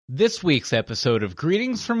This week's episode of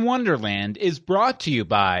Greetings from Wonderland is brought to you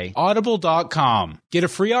by Audible.com. Get a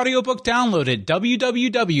free audiobook download at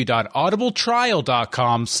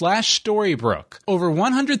www.audibletrial.com/Storybrook. Over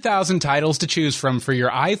 100,000 titles to choose from for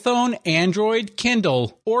your iPhone, Android,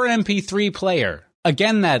 Kindle, or MP3 player.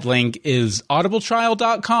 Again, that link is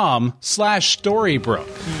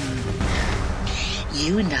audibletrial.com/Storybrook.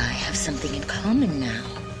 You and I have something in common now.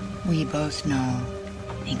 We both know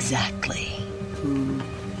exactly who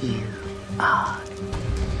you are.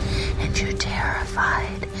 And you're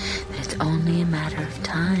terrified that it's only a matter of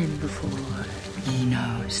time before he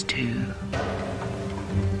knows too.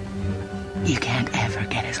 You can't ever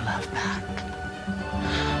get his love back.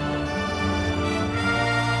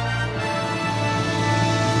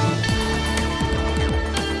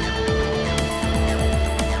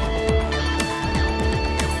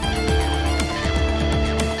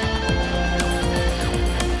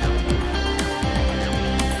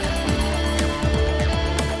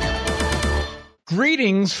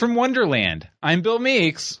 Greetings from Wonderland. I'm Bill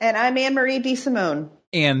Meeks. And I'm Anne-Marie DeSimone.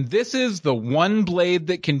 And this is the one blade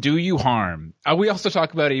that can do you harm. We also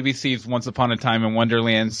talk about ABC's Once Upon a Time in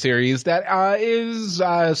Wonderland series that is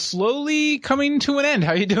slowly coming to an end.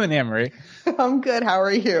 How you doing, Anne-Marie? I'm good. How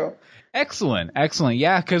are you? Excellent.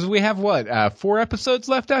 Yeah, because we have, 4 episodes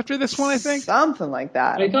left after this one, I think? Something like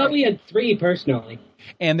that. I thought we had 3, personally.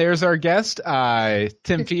 And there's our guest,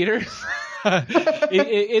 Tim Peters.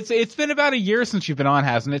 It's been about a year since you've been on,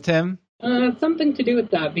 hasn't it, Tim? Something to do with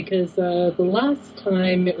that, because the last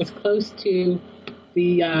time it was close to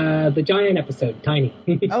the giant episode, Tiny.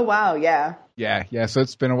 Oh wow, yeah. Yeah. So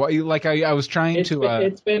it's been a while. Like I was trying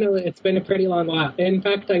It's been a pretty long while. In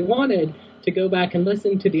fact, I wanted to go back and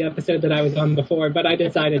listen to the episode that I was on before, but I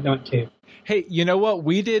decided not to. Hey, you know what?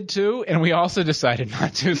 We did too, and we also decided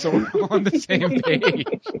not to, so we're all on the same page.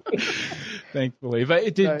 Thankfully.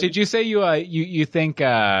 But did you say you think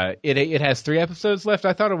it has 3 episodes left?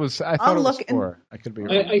 I thought it was 4. I could be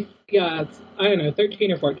wrong. I don't know,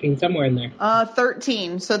 13 or 14, somewhere in there.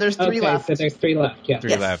 13. So there's 3 left. So there's 3 left. Yeah.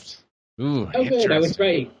 3 left. Ooh, oh, good. I was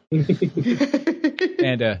right.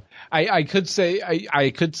 And I could say,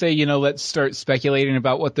 let's start speculating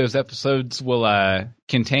about what those episodes will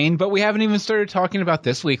contain, but we haven't even started talking about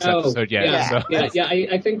this week's episode yet.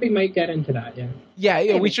 I think we might get into that.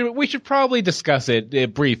 Yeah. We should probably discuss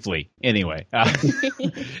it briefly. Anyway,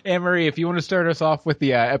 Anne-Marie, if you want to start us off with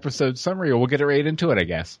the episode summary, we'll get right into it, I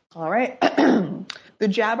guess. All right. The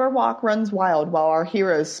Jabberwock runs wild while our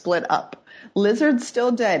heroes split up. Lizard's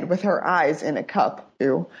still dead with her eyes in a cup.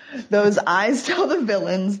 Ew. Those eyes tell the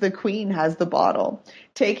villains the queen has the bottle,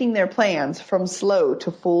 taking their plans from slow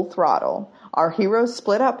to full throttle. Our heroes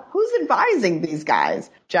split up. Who's advising these guys?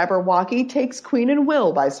 Jabberwocky takes Queen and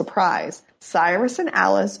Will by surprise. Cyrus and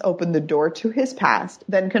Alice open the door to his past,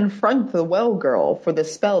 then confront the well girl for the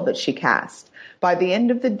spell that she cast. By the end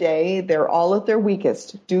of the day, they're all at their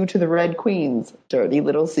weakest due to the Red Queen's dirty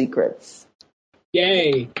little secrets.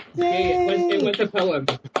 Yay. It was a poem.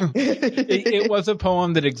 It was a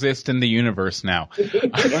poem that exists in the universe now.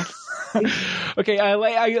 Okay,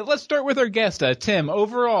 let's start with our guest, Tim.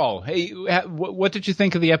 Overall, hey, what did you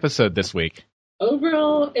think of the episode this week?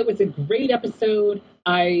 Overall, it was a great episode.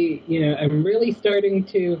 I'm really starting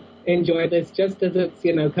to enjoy this just as it's,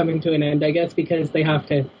 coming to an end, I guess, because they have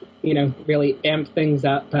to, really amp things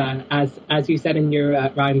up, as you said in your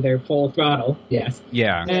rhyme there, full throttle. Yes.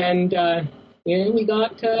 Yeah. And, we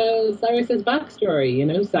got Cyrus's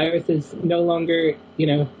backstory. Cyrus is no longer,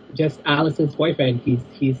 just Alice's boyfriend.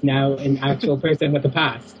 He's now an actual person with a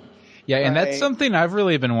past. Yeah, and that's something I've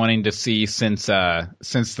really been wanting to see since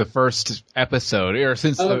the first episode, or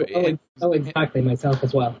since exactly, myself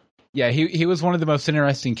as well. Yeah, he was one of the most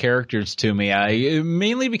interesting characters to me,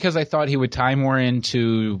 mainly because I thought he would tie more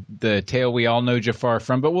into the tale we all know Jafar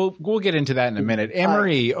from, but we'll get into that in a minute.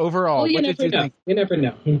 Anne-Marie, overall, what did you think? You never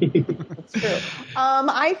know. That's true.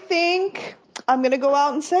 I think I'm going to go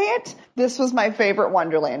out and say it. This was my favorite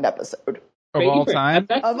Wonderland episode. Of all time?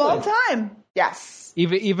 Of all time, yes.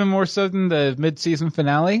 Even more so than the mid-season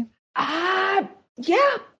finale? Yeah,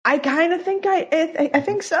 I kind of think I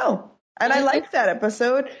think so. And I liked that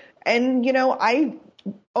episode. And, I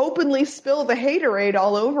openly spill the haterade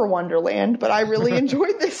all over Wonderland, but I really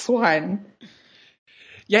enjoyed this one.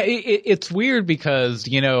 Yeah, it's weird because,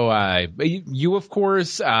 you, of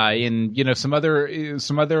course, and, some other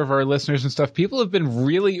of our listeners and stuff, people have been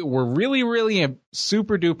really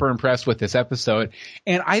super duper impressed with this episode.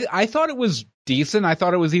 And I thought it was decent. I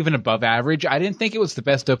thought it was even above average. I didn't think it was the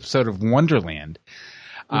best episode of Wonderland.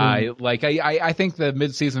 I think the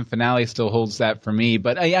mid-season finale still holds that for me,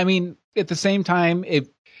 but I mean, at the same time,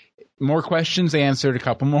 more questions answered, a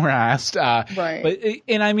couple more asked. Right.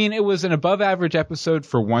 It was an above average episode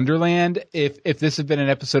for Wonderland. If this had been an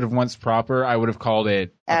episode of Once Proper, I would have called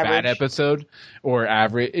it a bad episode, or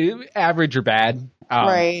average or bad.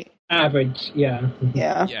 Right. Average, yeah.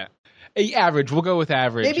 Yeah. Average. We'll go with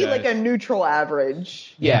average. Maybe like a neutral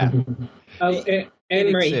average. Yeah.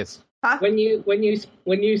 And Marie, Huh? when you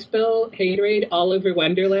spill haterade all over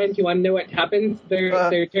Wonderland, you want to know what happens?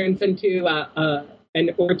 There turns into an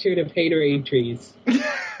orchard of haterade trees.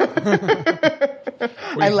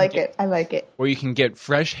 I like it. Where you can get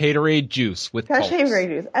fresh haterade juice with Fresh pulps. haterade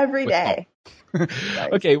juice every day. Nice.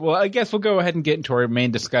 Okay, well, I guess we'll go ahead and get into our main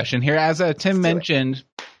discussion here. As Tim mentioned,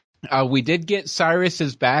 we did get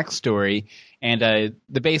Cyrus's backstory, and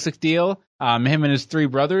the basic deal. Him and his three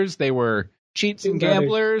brothers, they were cheats and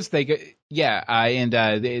gamblers. They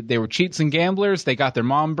were cheats and gamblers. They got their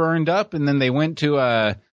mom burned up, and then they went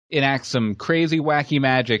to enact some crazy, wacky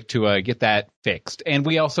magic to get that fixed. And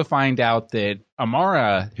we also find out that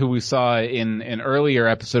Amara, who we saw in an earlier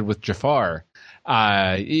episode with Jafar,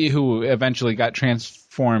 who eventually got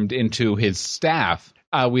transformed into his staff,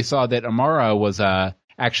 we saw that Amara was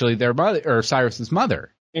actually their mother, or Cyrus's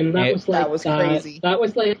mother. And that was crazy. That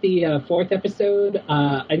was like the fourth episode.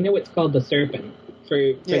 I know it's called The Serpent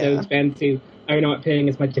for those fans who are not paying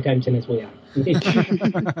as much attention as we are.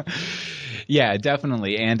 Yeah,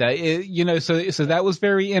 definitely. And, so that was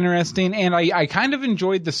very interesting. And I kind of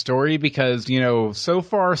enjoyed the story because, so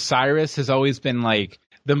far Cyrus has always been like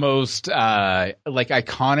the most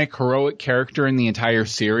iconic, heroic character in the entire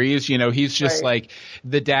series. He's just like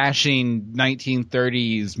the dashing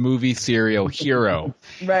 1930s movie serial hero.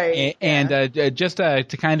 Right. And just to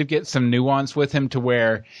kind of get some nuance with him to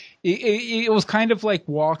where it was kind of like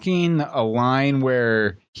walking a line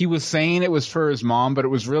where he was saying it was for his mom, but it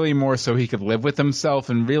was really more so he could live with himself.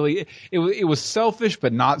 And really, it was selfish,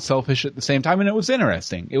 but not selfish at the same time. And it was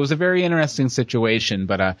interesting. It was a very interesting situation.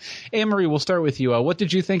 But Anne-Marie, we'll start with you. What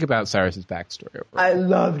did you think about Cyrus's backstory? I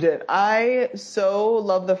loved it. I so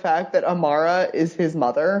love the fact that Amara is his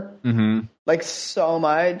mother. Mm-hmm. Like, so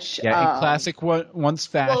much. Yeah, in classic Once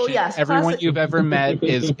fashion, everyone you've ever met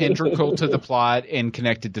is integral to the plot and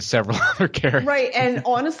connected to several other characters. Right, and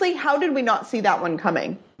honestly, how did we not see that one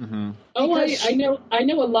coming? Mm-hmm. Oh, I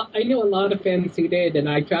know a lot of fans who did, and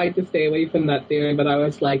I tried to stay away from that theory, but I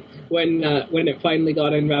was like, when it finally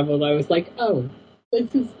got unraveled, I was like, oh,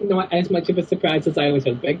 this is not as much of a surprise as I was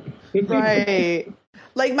hoping. Right.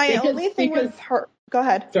 Like, my only thing with her... Go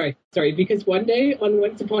ahead. Sorry, because one day on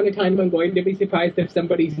Once Upon a Time, I'm going to be surprised if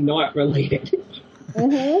somebody's not related.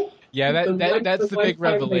 Mm-hmm. Yeah, that's the big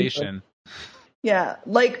revelation. Yeah,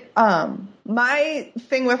 like, my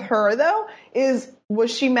thing with her, though, is,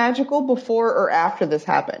 was she magical before or after this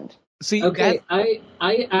happened? See, okay, I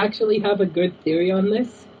actually have a good theory on this.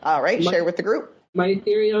 All right, share with the group. My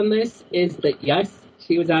theory on this is that, yes,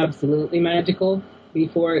 she was absolutely magical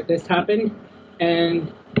before this happened,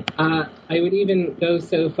 and I would even go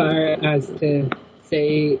so far as to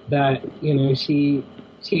say that, she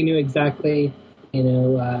knew exactly,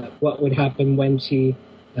 what would happen when she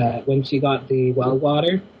got the well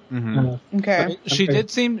water. Mm-hmm. Okay. She did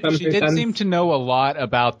seem to know a lot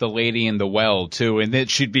about the lady in the well too, and that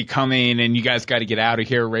she'd be coming, and you guys got to get out of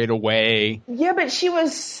here right away. Yeah, but she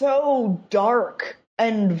was so dark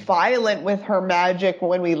and violent with her magic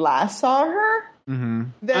when we last saw her. Mm-hmm.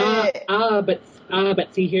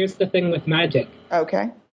 But see, here's the thing with magic.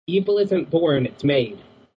 Okay. Evil isn't born; it's made.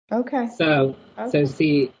 Okay. So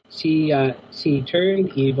see, she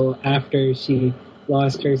turned evil after she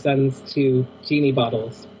lost her sons to genie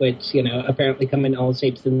bottles, which, apparently come in all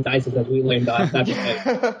shapes and sizes, as we learned last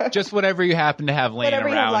episode. Just whatever you happen to have laying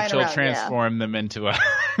around, she'll transform them into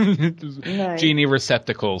genie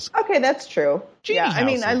receptacles. Okay, that's true. Genie houses. I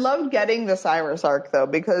mean, I loved getting the Cyrus arc, though,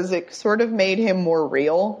 because it sort of made him more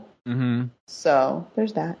real. Mm-hmm. So,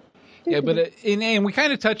 there's that. Yeah, but and we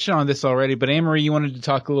kind of touched on this already, but Anne-Marie, you wanted to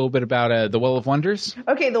talk a little bit about the Well of Wonders?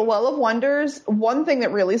 Okay, the Well of Wonders, one thing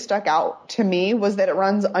that really stuck out to me was that it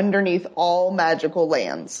runs underneath all magical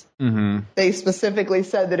lands. Mm-hmm. They specifically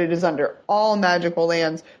said that it is under all magical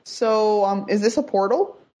lands. So, is this a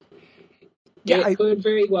portal? Yeah, it could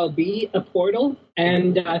very well be a portal.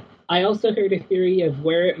 And I also heard a theory of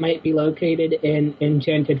where it might be located in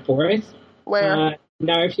Enchanted Forest. Where?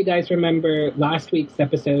 Now, if you guys remember last week's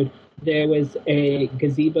episode, there was a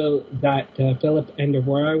gazebo that Philip and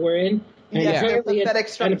Aurora were in. And apparently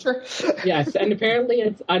yes, and apparently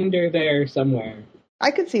it's under there somewhere.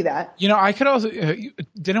 I could see that. I could also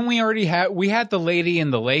didn't we already have we had the Lady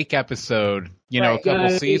in the Lake episode, a couple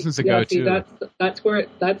seasons ago too. That's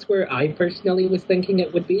where I personally was thinking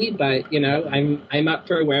it would be, but I'm up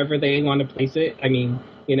for wherever they want to place it. I mean,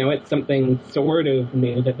 it's something sort of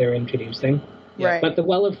new that they're introducing. Right. But the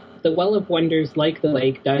Well of Wonders, like the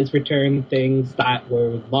lake, does return things that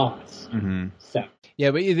were lost. Mm-hmm. So.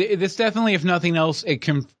 Yeah, but this definitely, if nothing else, it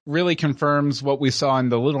really confirms what we saw in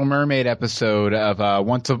the Little Mermaid episode of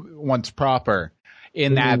Once Proper,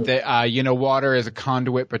 in that water is a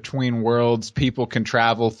conduit between worlds. People can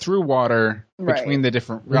travel through water between the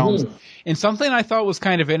different realms. Mm-hmm. And something I thought was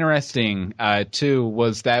kind of interesting, too,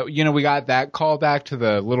 was that, we got that callback to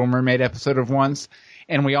the Little Mermaid episode of Once,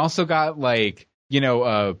 and we also got, a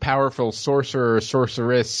powerful sorcerer or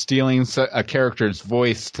sorceress stealing a character's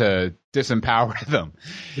voice to disempower them.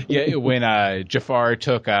 Yeah, when Jafar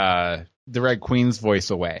took the Red Queen's voice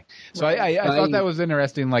away. So I thought that was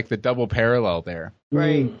interesting, the double parallel there.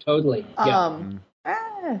 Right. Totally. Yeah.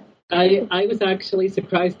 I was actually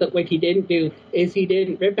surprised that what he didn't do is he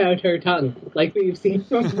didn't rip out her tongue like we've seen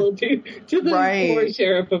Rumble do to the poor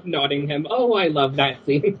Sheriff of Nottingham. Oh, I love that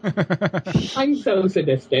scene. I'm so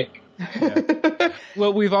sadistic. Yeah.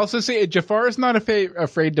 Well, we've also seen Jafar is not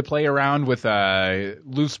afraid to play around with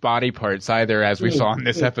loose body parts either, as we saw in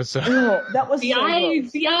this episode. Oh, that was the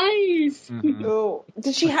eyes. Mm-hmm. Oh,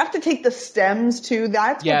 did she have to take the stems too?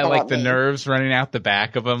 That's what the nerves running out the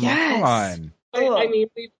back of them. Yes. Come on. I mean,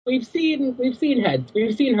 we've seen heads,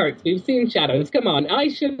 we've seen hearts, we've seen shadows. Come on, I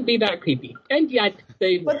shouldn't be that creepy, and yet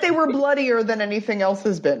they were bloodier than anything else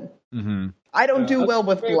has been. Mm-hmm. I don't do well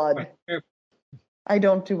with blood. I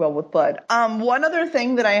don't do well with blood. One other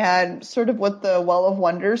thing that I had sort of with the Well of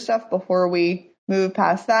Wonder stuff before we move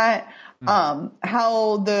past that,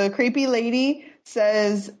 how the creepy lady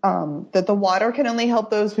says that the water can only help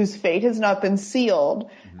those whose fate has not been sealed,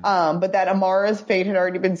 but that Amara's fate had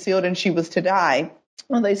already been sealed and she was to die.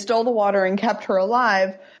 Well, they stole the water and kept her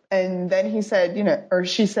alive. And then he said,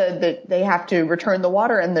 she said that they have to return the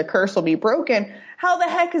water and the curse will be broken. How the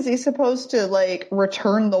heck is he supposed to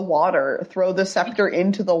return the water, throw the scepter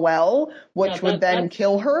into the well, which would then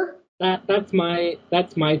kill her? That's my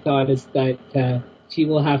thought, is that she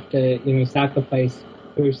will have to, sacrifice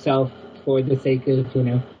herself for the sake of,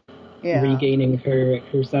 regaining her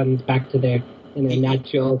sons back to their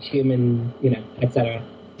natural human, etc.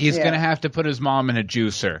 He's going to have to put his mom in a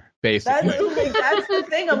juicer, basically. That's the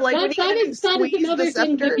thing. I'm like, that is another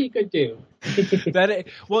thing that he could do.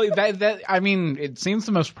 I mean, it seems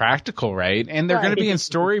the most practical, right? And they're going to be in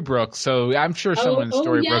Storybrooke, so I'm sure someone in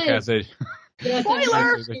Storybrooke has a...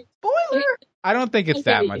 Spoiler! I don't think it's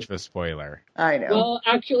that much of a spoiler. I know. Well,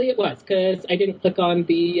 actually it was, because I didn't click on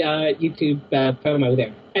the YouTube promo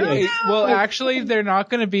there. Anyway. Well, actually, they're not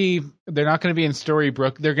going to be in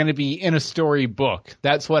Storybrooke. They're going to be in a storybook.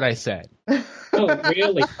 That's what I said. Oh,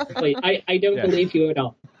 really? I don't believe you at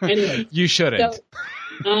all. Anyway. You shouldn't.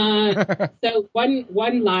 So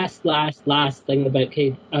one last thing about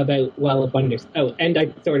Well of Wonders. Oh, and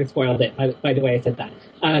I sort of spoiled it by the way I said that.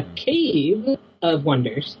 Cave of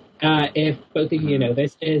Wonders, if both of you know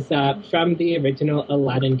this, is from the original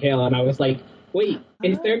Aladdin tale, and I was like, wait,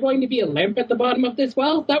 is there going to be a lamp at the bottom of this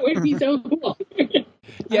well? That would be so cool.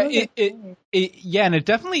 Yeah, and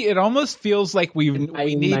it almost feels like we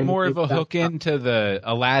need more of a hook into the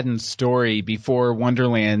Aladdin story before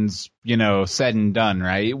Wonderland's, said and done,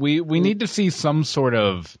 right? We need to see some sort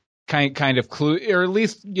of kind of clue, or at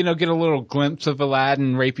least, get a little glimpse of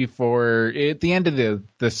Aladdin right before at the end of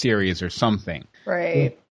the series or something.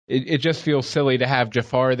 Right. It just feels silly to have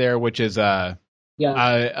Jafar there, which is a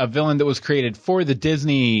villain that was created for the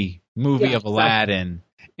Disney movie of Aladdin,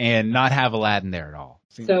 and not have Aladdin there at all.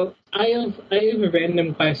 So I have a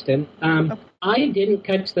random question. I didn't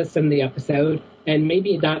catch this in the episode, and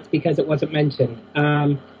maybe that's because it wasn't mentioned.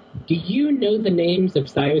 Do you know the names of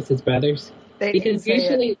Cyrus's brothers? Because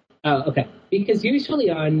usually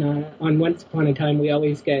on Once Upon a Time we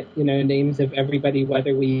always get names of everybody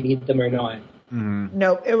whether we need them or not. Mm-hmm.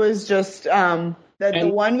 Nope, it was just the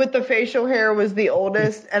one with the facial hair was the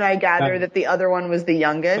oldest, and I gather that the other one was the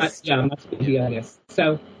youngest. Must be the youngest.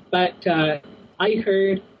 So, but I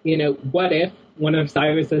heard, what if one of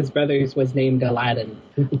Cyrus's brothers was named Aladdin?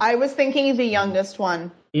 I was thinking the youngest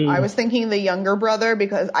one. I was thinking the younger brother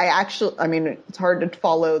because it's hard to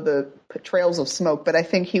follow the trails of smoke, but I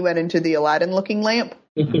think he went into the Aladdin-looking lamp.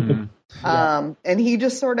 Mm-hmm. And he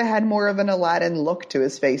just sort of had more of an Aladdin look to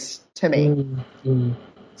his face to me.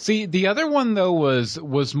 See, the other one though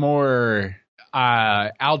was more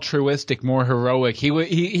altruistic, more heroic. He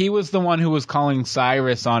was the one who was calling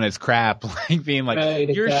Cyrus on his crap, like being like, Right,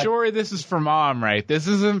 "You're exactly. sure this is for Mom, right? This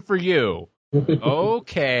isn't for you."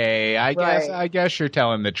 Okay, I guess you're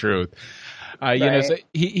telling the truth. So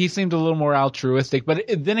he seemed a little more altruistic, but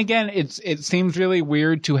then again, it seems really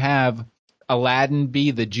weird to have Aladdin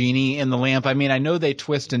be the genie in the lamp. I mean, I know they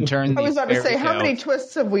twist and turn. I was about to say, how many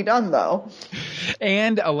twists have we done, though?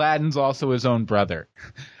 And Aladdin's also his own brother.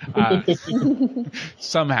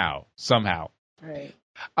 Somehow. Right.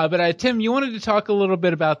 But Tim, you wanted to talk a little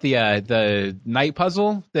bit about the night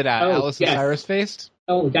puzzle that Alice and Cyrus faced?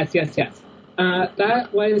 Oh, yes. That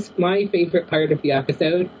was my favorite part of the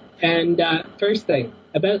episode. And first thing,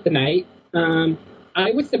 about the night,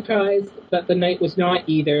 I was surprised that the night was not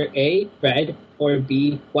either A, red, or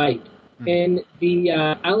B, white. In the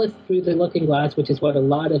Alice Through the Looking Glass, which is what a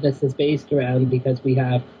lot of this is based around, because we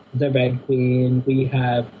have the Red Queen, we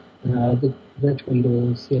have the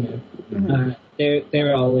Tweedles,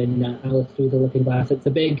 they're all in Alice Through the Looking Glass. It's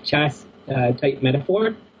a big chess type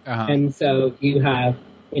metaphor, and so you have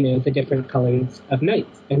the different colors of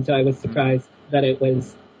nights, and so I was surprised that it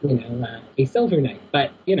was a silver night, but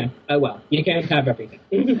oh well, you can't have everything.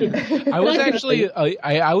 I was actually,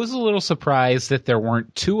 I was a little surprised that there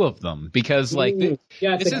weren't two of them, because this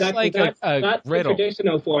exactly. is like that's a riddle. The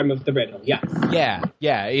traditional form of the riddle. Yes.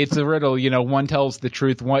 Yeah, it's a riddle. One tells the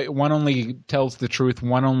truth, one only tells the truth,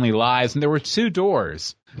 one only lies, and there were two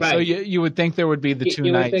doors. Right. So you would think there would be the two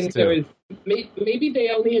nights. Think there was, maybe they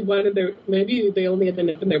only had maybe they only had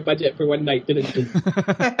enough in their budget for one night, didn't they?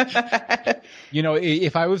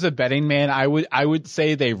 If I was a betting man, I would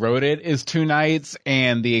say they wrote it as two nights,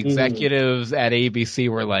 and the executives at ABC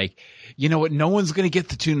were like, you know what, no one's going to get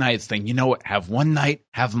the two nights thing. You know what, have one night,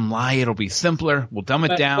 have them lie, it'll be simpler, we'll dumb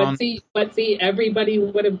it down. But see, everybody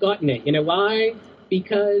would have gotten it. You know why?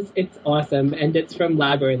 Because it's awesome, and it's from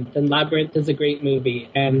Labyrinth, and Labyrinth is a great movie.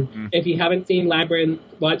 And if you haven't seen Labyrinth,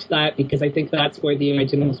 watch that, because I think that's where the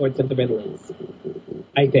original source of the riddle is.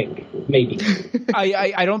 I think, maybe.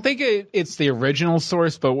 I don't think it's the original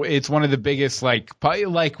source, but it's one of the biggest, the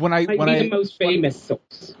most famous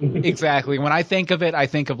source. Exactly. When I think of it, I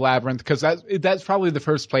think of Labyrinth, because that's probably the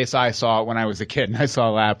first place I saw it when I was a kid, and I saw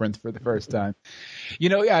Labyrinth for the first time.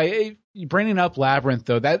 Bringing up Labyrinth,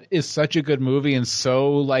 though, that is such a good movie and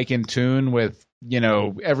so in tune with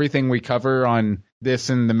everything we cover on this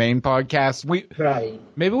in the main podcast.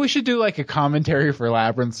 Maybe we should do a commentary for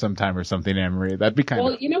Labyrinth sometime or something, Anne-Marie. That'd be kind of.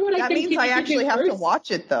 Well, you know what I think. That means I actually have to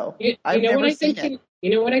watch it, though. I've never seen it. You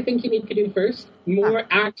know what I think you need to do first? More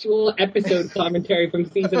actual episode commentary from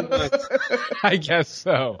season 1. I guess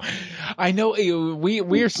so. I know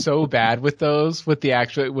we are so bad with those, with the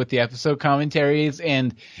episode commentaries,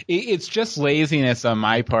 and it's just laziness on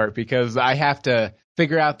my part, because I have to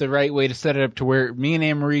figure out the right way to set it up to where me and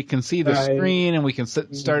Anne-Marie can see the screen and we can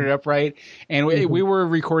start it up right. And we were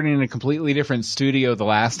recording in a completely different studio the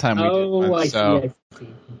last time we did one.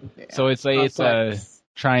 So it's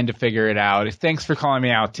trying to figure it out. Thanks for calling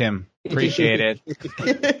me out, Tim. Appreciate it.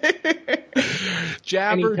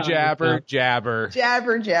 Jabber, jabber, jabber.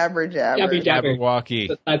 Jabber, jabber, jabber.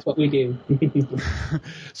 Jabberwocky. That's what we do.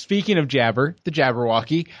 Speaking of Jabber, the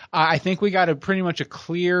Jabberwocky, I think we got pretty much a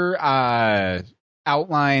clear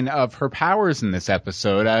outline of her powers in this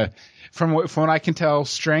episode. From what I can tell,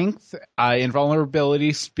 strength,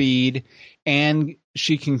 invulnerability, speed, and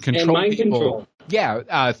she can control and mind people. Control.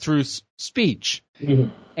 Yeah, through speech. Mm-hmm.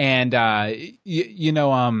 And I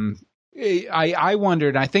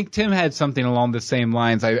wondered. I think Tim had something along the same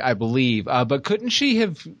lines. I believe, but couldn't she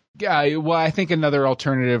have? I think another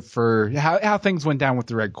alternative for how things went down with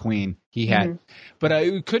the Red Queen he had, but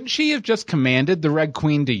couldn't she have just commanded the Red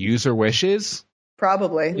Queen to use her wishes?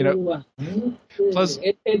 Probably. Plus,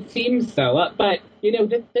 it seems so. But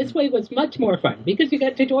this way was much more fun because you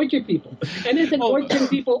got to torture people, and isn't torturing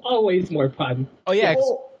people always more fun? Oh yeah.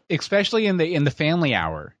 Especially in the family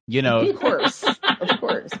hour, Of course.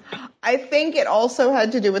 I think it also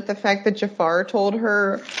had to do with the fact that Jafar told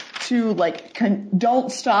her to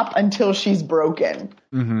don't stop until she's broken.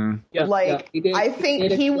 Mm-hmm. Yeah, I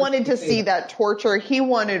think he wanted to see that torture. He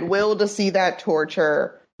wanted Will to see that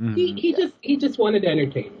torture. Mm-hmm. He just wanted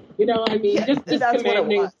entertainment.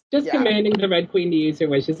 Just commanding the Red Queen to use her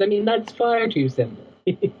wishes. I mean, that's far too simple.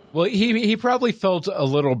 Well, he probably felt a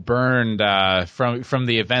little burned from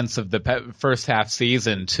the events of the first half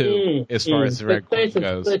season too, as far as the Red Queen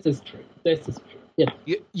goes. This is true. Yeah.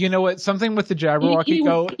 You know what? Something with the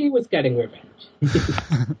Jabberwocky he was getting revenge.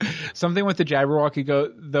 Something with the Jabberwocky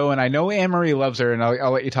though, and I know Anne-Marie loves her, and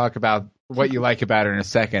I'll let you talk about what you like about her in a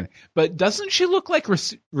second. But doesn't she look like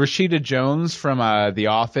Rashida Jones from The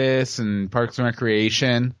Office and Parks and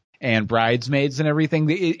Recreation and Bridesmaids and everything?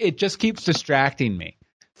 It just keeps distracting me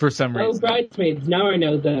for some reason. Oh, Bridesmaids. Now I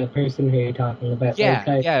know the person who you're talking about. Yeah,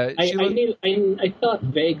 I thought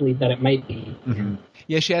vaguely that it might be. Mm-hmm.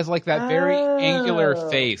 Yeah, she has like that very angular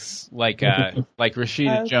face, like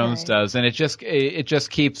Rashida Jones does, and it just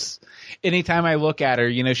keeps. Anytime I look at her,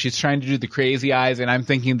 you know, she's trying to do the crazy eyes, and I'm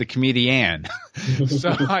thinking the comedian. So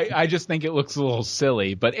I just think it looks a little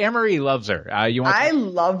silly. But Anne-Marie loves her. I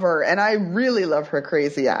love her, and I really love her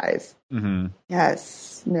crazy eyes. Mm-hmm.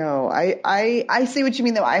 Yes. No, I see what you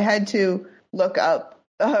mean, though. I had to look up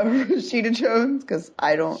Rashida Jones because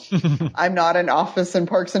I'm not an Office and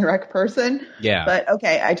Parks and Rec person. Yeah. But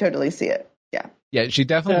okay, I totally see it. Yeah. Yeah, she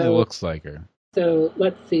definitely looks like her. So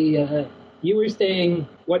let's see. You were saying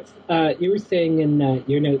in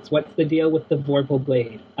your notes, what's the deal with the Vorpal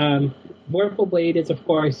Blade? Vorpal Blade is, of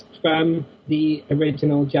course, from the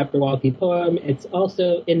original Jabberwocky poem. It's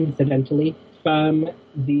also, incidentally, from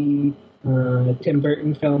the Tim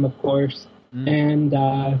Burton film, of course. And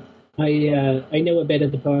I know a bit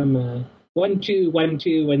of the poem. 1, 2, 1,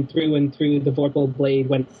 2, and through the Vorpal Blade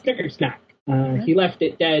went snicker snack. He left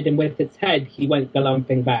it dead, and with its head he went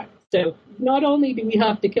galumphing back. So not only do we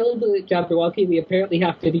have to kill the Jabberwocky, we apparently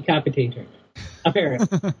have to decapitate her.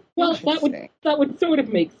 Apparently. Well, that would sort of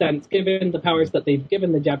make sense given the powers that they've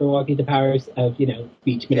given the Jabberwocky, the powers of, you know,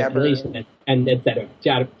 speech manipulation and etc.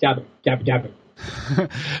 Jabber.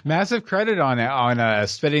 Massive credit on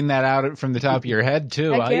spitting that out from the top of your head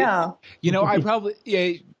too. Yeah. I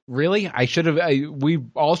probably really I should have. We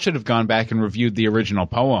all should have gone back and reviewed the original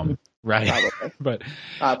poem. Right, probably. But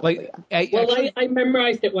probably, I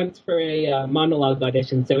memorized it once for a monologue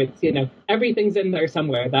audition, so it's, you know, everything's in there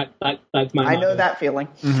somewhere. That's my. I know that feeling.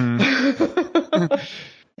 Mm-hmm.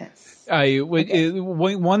 Yes.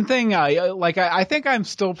 One thing I think I'm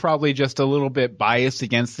still probably just a little bit biased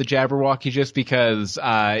against the Jabberwocky just because,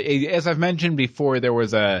 as I've mentioned before, there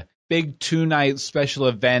was a big 2-night special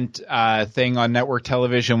event thing on network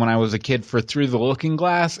television when I was a kid for Through the Looking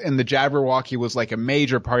Glass, and the Jabberwocky was like a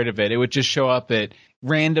major part of it. It would just show up at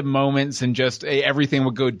random moments and just everything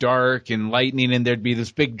would go dark and lightning, and there'd be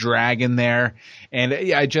this big dragon there. And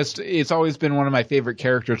it's always been one of my favorite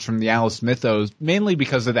characters from the Alice mythos, mainly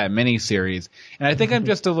because of that miniseries. And I think I'm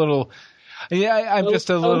just a little,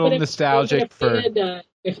 nostalgic for.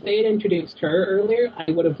 If they had introduced her earlier,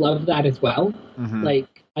 I would have loved that as well. Mm-hmm.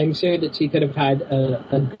 Like, I'm sure that she could have had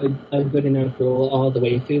a good enough role all the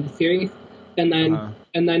way through the series. And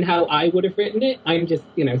then how I would have written it, I'm just,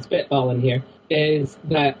 you know, spitballing here, is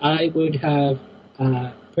that I would have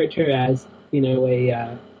put her as, you know,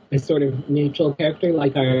 a sort of neutral character,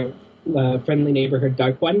 like our friendly neighborhood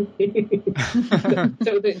dark one.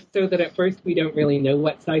 so that at first we don't really know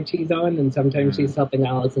what side she's on, and sometimes she's helping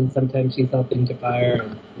Alice and sometimes she's helping Jafar.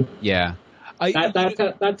 Yeah.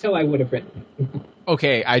 That's how I would have written it.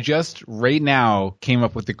 Okay, I just right now came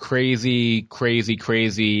up with the crazy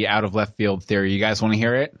out of left field theory. You guys want to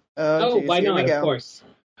hear it? Geez, why not? Of course.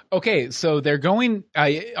 Okay, so they're going.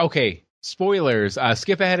 Spoilers.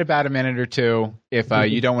 Skip ahead about a minute or two if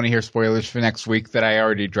you don't want to hear spoilers for next week that I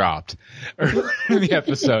already dropped in the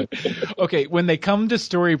episode. Okay, when they come to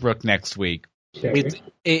Storybrooke next week, sure.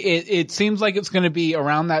 It seems like it's going to be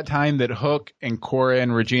around that time that Hook and Cora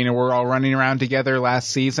and Regina were all running around together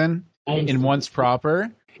last season in Once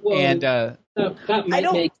Proper. Well, and that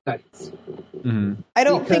might make sense. Mm-hmm. I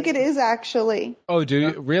don't think it is actually. Oh, do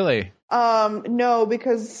you really? No,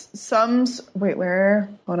 because hold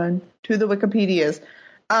on. To the Wikipedias.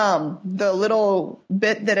 The little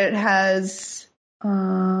bit that it has, hold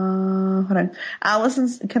on.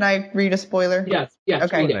 Can I read a spoiler? Yes.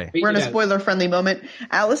 Okay. We're in a spoiler-friendly moment.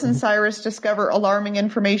 Alice and Cyrus discover alarming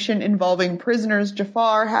information involving prisoners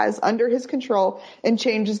Jafar has under his control and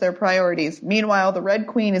changes their priorities. Meanwhile, the Red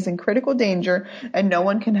Queen is in critical danger, and no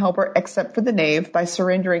one can help her except for the Knave by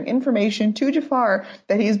surrendering information to Jafar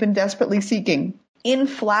that he has been desperately seeking. In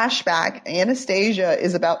flashback, Anastasia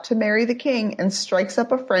is about to marry the king and strikes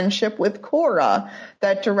up a friendship with Cora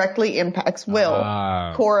that directly impacts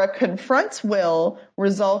Will. Cora confronts Will,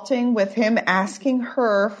 resulting with him asking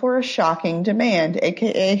her for a shocking demand,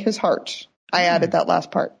 aka his heart. I added that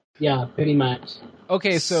last part. Yeah, pretty much.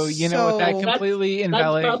 Okay, so you know what, that completely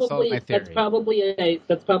invalidates all my theory.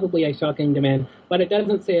 That's probably a shocking demand, but it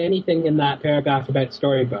doesn't say anything in that paragraph about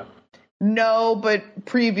Storybrooke. No, but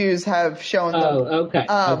previews have shown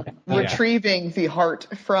them retrieving the heart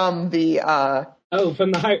from the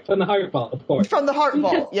from the heart vault, of course. From the heart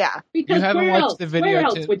vault, yeah. Because you haven't watched the video. Where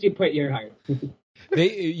else would you put your heart?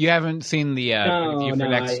 You haven't seen the preview for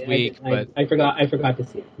next week, but I forgot to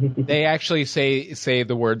see it. they actually say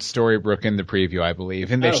the word Storybrooke in the preview, I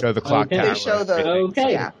believe, and they show the clock tower. They show the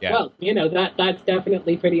Okay. Yeah. Well, that's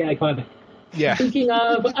definitely pretty iconic. Yeah. Speaking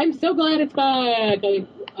of, I'm so glad it's back.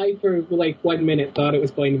 I for like 1 minute thought it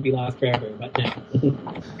was going to be lost forever, but no.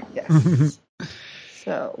 Yes.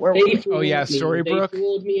 So we're Storybrooke. They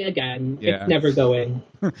fooled me again. Yeah. It's never going.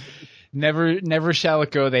 Never shall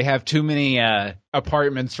it go. They have too many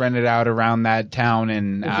apartments rented out around that town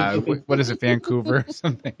in what is it, Vancouver or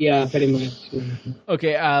something? Yeah, pretty much.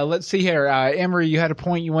 Okay, let's see here. Amory, you had a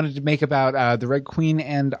point you wanted to make about the Red Queen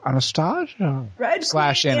and Anastasia? Red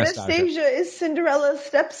Queen Anastasia is Cinderella's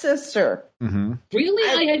stepsister. Mm-hmm.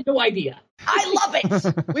 Really? I had no idea. I love it.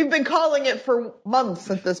 We've been calling it for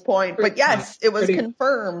months at this point, but yes, it was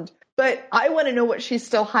confirmed. But I want to know what she's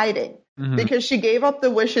still hiding. Because she gave up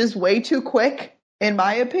the wishes way too quick, in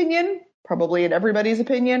my opinion, probably in everybody's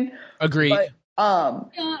opinion. Agreed. But,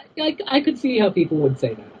 I could see how people would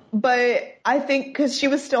say that. But I think because she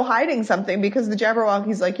was still hiding something, because the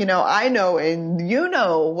Jabberwocky's like, I know and you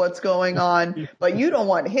know what's going on, but you don't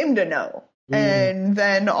want him to know. And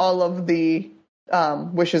then all of the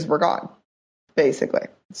wishes were gone, basically.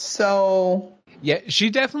 So... Yeah, she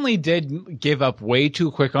definitely did give up way too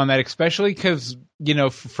quick on that, especially because,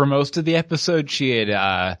 for most of the episode, she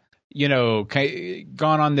had,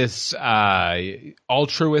 gone on this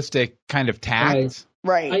altruistic kind of tact.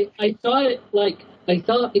 Right. I thought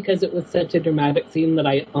because it was such a dramatic scene that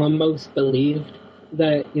I almost believed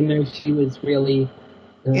that, she was really...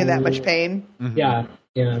 in that much pain? Yeah.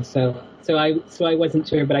 So I wasn't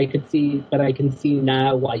sure, but I can see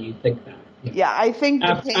now why you think that. Yeah, I think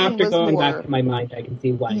the pain after was going more, back to my mind, I can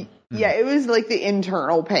see why. Yeah, it was like the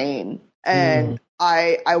internal pain, and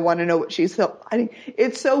I want to know what she's still.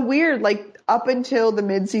 It's so weird. Like up until the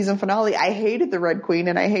mid-season finale, I hated the Red Queen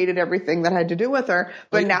and I hated everything that had to do with her.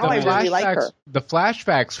 But now I really like her. The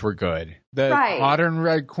flashbacks were good. The modern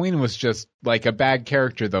Red Queen was just like a bad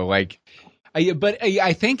character, though. But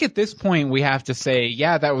I think at this point we have to say,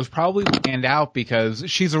 that was probably planned out because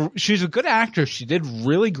she's a good actress. She did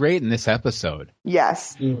really great in this episode.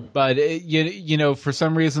 Yes. But for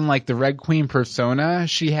some reason, like the Red Queen persona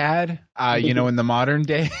she had, in the modern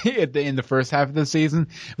day, in the first half of the season,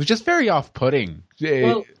 it was just very off-putting.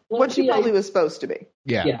 What she probably was supposed to be.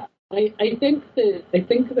 Yeah. Yeah. I think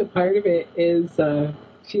the part of it is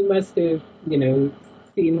she must have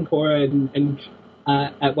seen Cora and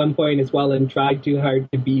at one point as well and tried too hard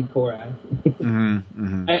to be Cora.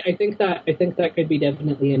 I think that could be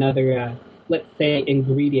definitely another let's say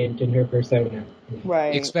ingredient in her persona.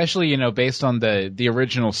 Right. Especially, based on the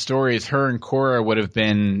original stories, her and Cora would have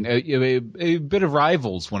been a bit of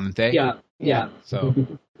rivals, wouldn't they? Yeah. So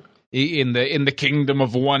in the kingdom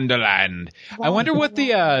of Wonderland. I wonder what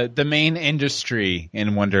the main industry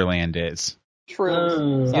in Wonderland is.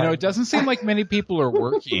 True. It doesn't seem like many people are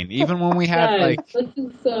working, even when we have this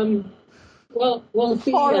is we'll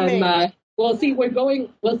see. We're going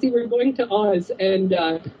to Oz, and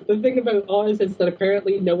the thing about Oz is that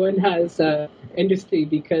apparently no one has industry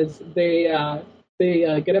because they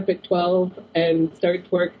get up at 12 and start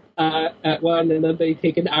work at 1, and then they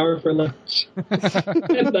take an hour for lunch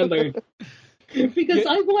and then learn. Because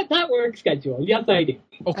I want that work schedule. Yes, I do.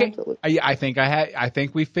 Okay, I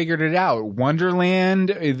think we figured it out. Wonderland,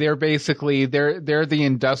 they're basically they're the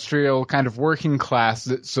industrial kind of working class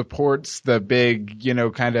that supports the big,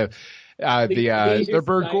 kind of the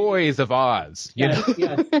Burgoys of Oz. Yes.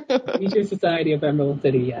 Leisure Society of Emerald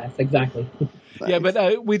City. Yes, exactly. Yeah,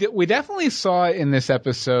 but we definitely saw in this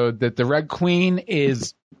episode that the Red Queen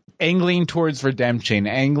is angling towards redemption,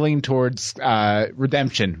 angling towards clearing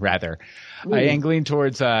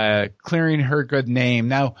her good name.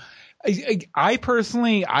 Now, I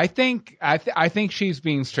personally, I think she's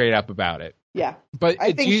being straight up about it. Yeah, but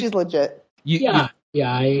I think she's legit. I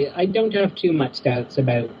don't have too much doubts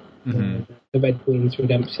about the Red Queen's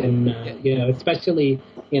redemption. Especially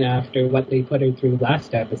after what they put her through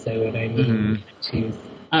last episode. I mean, she's.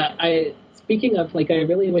 Speaking of, I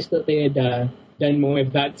really wish that they had done more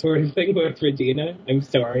of that sort of thing with Regina. I'm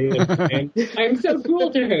sorry. I'm so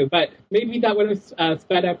cruel to her, but maybe that would have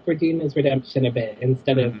sped up Regina's redemption a bit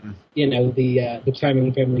instead of, the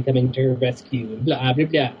charming family coming to her rescue and blah, blah,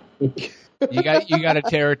 blah. You got to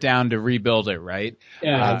tear it down to rebuild it, right?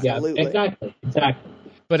 Yeah, exactly.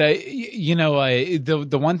 But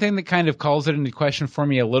the one thing that kind of calls it into question for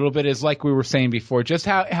me a little bit is, like we were saying before, just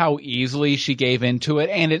how easily she gave into it,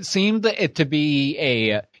 and it seemed it to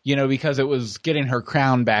be because it was getting her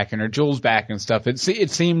crown back and her jewels back and stuff. It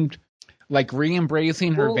seemed like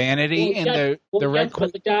re-embracing her vanity in the Red Queen.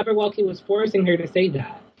 But the Jabberwocky was forcing her to say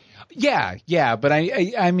that. Yeah, but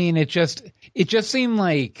I mean, it just seemed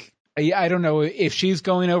like I don't know if she's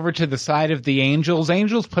going over to the side of the Angels.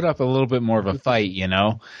 Angels put up a little bit more of a fight, you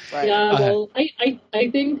know. Right. Yeah, well, I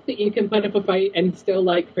think that you can put up a fight and still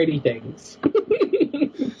like pretty things.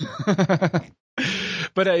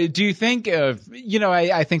 But do you think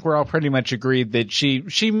I think we're all pretty much agreed that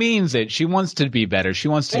she means it. She wants to be better. She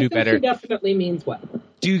wants to do better. She definitely means well.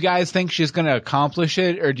 Do you guys think she's going to accomplish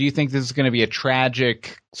it, or do you think this is going to be a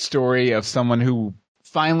tragic story of someone who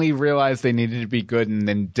finally realized they needed to be good and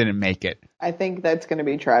then didn't make it? I think that's going to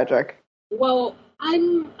be tragic. Well,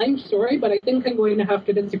 I'm sorry, but I think I'm going to have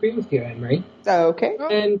to disagree with you, Emery. Okay.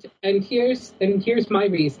 And here's my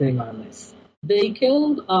reasoning on this. They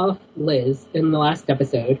killed off Liz in the last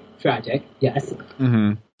episode. Tragic, yes.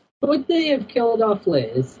 Mm-hmm. Would they have killed off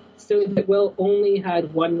Liz so that Will only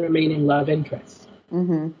had one remaining love interest?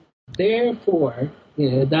 Mm-hmm. Therefore,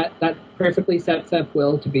 that perfectly sets up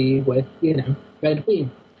Will to be with, Red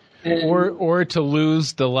Queen. And or to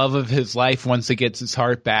lose the love of his life once it gets his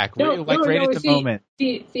heart back, at the moment.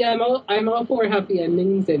 See, I'm all for happy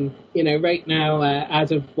endings, and right now,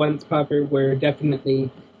 as of Once Proper, we're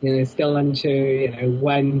definitely still unsure.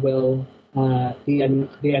 When will the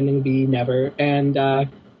ending be? Never, and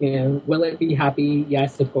will it be happy?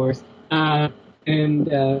 Yes, of course.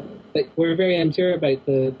 But we're very unsure about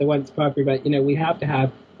the Once Proper. But we have to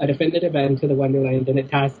have a definitive end to the Wonderland, and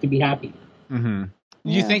it has to be happy. Mm-hmm.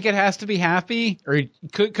 You think it has to be happy, or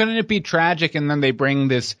couldn't it be tragic, and then they bring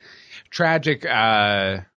this tragic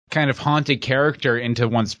kind of haunted character into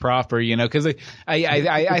Once Proper? Because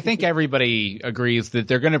I think everybody agrees that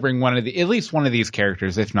they're going to bring at least one of these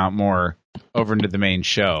characters, if not more, over into the main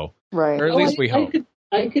show, right? Or at least we hope.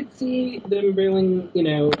 I could see them bringing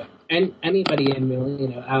anybody in,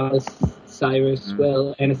 really. Alice, Cyrus,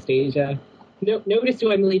 Will, Anastasia. Notice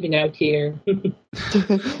who I'm leaving out here.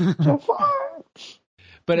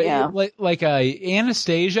 But yeah.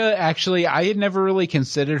 Anastasia, actually, I had never really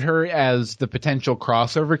considered her as the potential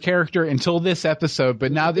crossover character until this episode.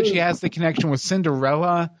 But now that she has the connection with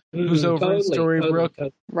Cinderella, who's over in Storybrooke,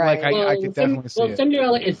 totally. Right? I could definitely see it.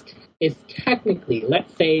 Cinderella is technically,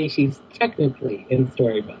 let's say she's technically in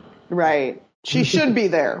Storybrooke. Right. She should be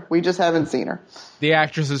there. We just haven't seen her. The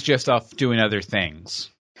actress is just off doing other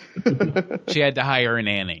things. She had to hire a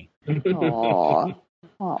nanny. Aww.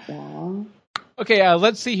 Aww. Okay,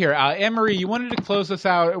 let's see here. Emery, you wanted to close us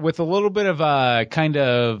out with a little bit of kind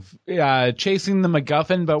of chasing the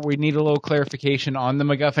MacGuffin, but we need a little clarification on the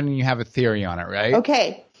MacGuffin, and you have a theory on it, right?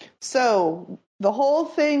 Okay, so the whole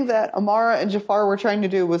thing that Amara and Jafar were trying to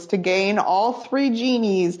do was to gain all three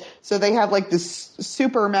genies so they have like this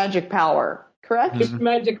super magic power, correct? Mm-hmm.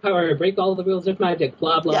 Magic power, break all the rules of magic,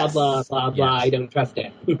 blah, blah, yes. blah, blah, blah. Yes. I don't trust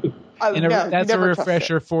it. And that's a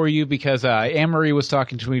refresher for you because Anne-Marie was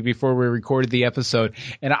talking to me before we recorded the episode,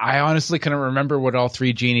 and I honestly couldn't remember what all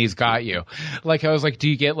three genies got you. Like, I was like, do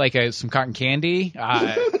you get like some cotton candy?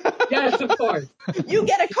 Yes, of course. You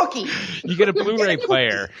get a cookie. You get a Blu-ray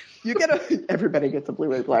player. Everybody gets a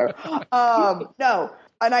Blu-ray player. No.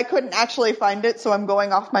 And I couldn't actually find it, so I'm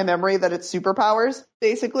going off my memory that it's superpowers,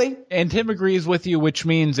 basically. And Tim agrees with you, which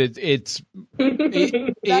means it's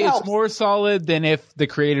more solid than if the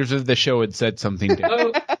creators of the show had said something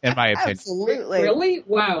different, in my opinion. Absolutely. Really?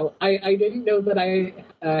 Wow. I didn't know that I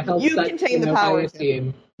held You such contain the power.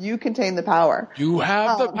 esteem. You contain the power. You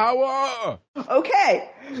have the power!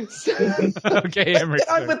 Okay. So, okay, Emery. Let's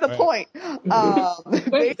get on with the point.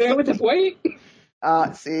 Wait, there was a point?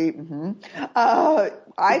 I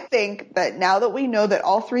think that now that we know that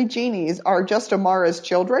all three genies are just Amara's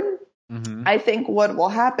children, I think what will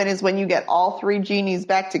happen is when you get all three genies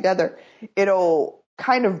back together, it'll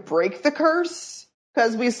kind of break the curse.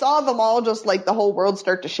 Because we saw them all just like the whole world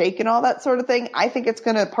start to shake and all that sort of thing. I think it's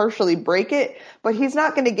going to partially break it, but he's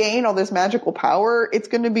not going to gain all this magical power. It's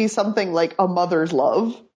going to be something like a mother's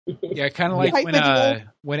love. Yeah, kind of like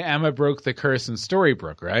when Emma broke the curse in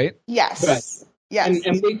Storybrooke, right? Yes. Right. Yes.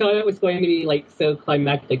 And we thought it was going to be like so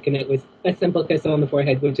climactic, and it was a simple kiss on the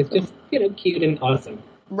forehead, which is just, cute and awesome.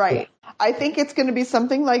 Right. I think it's going to be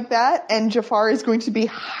something like that, and Jafar is going to be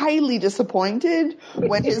highly disappointed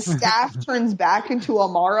when his staff turns back into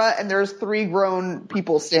Amara and there's three grown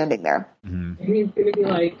people standing there. Mm-hmm. And he's going to be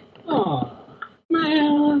like, oh,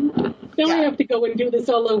 man, now I have to go and do this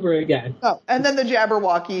all over again. Oh, and then the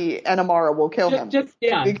Jabberwocky and Amara will kill him. Just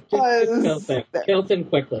kills him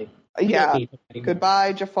quickly. Yeah.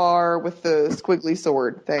 Goodbye, Jafar, with the squiggly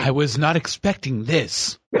sword thing. I was not expecting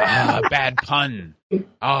this. Bad pun.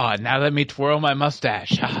 Now let me twirl my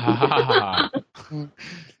mustache.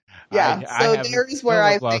 Yeah, so there's where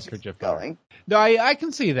I think for it's Jafar. going. No, I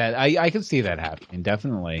can see that. I can see that happening,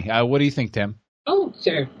 definitely. What do you think, Tim? Oh,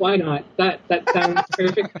 sure. Why not? That sounds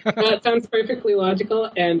perfect. That sounds perfectly logical,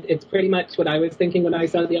 and it's pretty much what I was thinking when I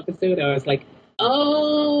saw the episode. I was like,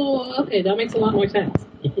 oh, okay, that makes a lot more sense.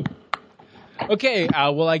 Okay,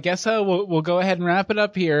 well, I guess we'll go ahead and wrap it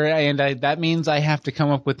up here, and that means I have to come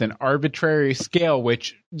up with an arbitrary scale,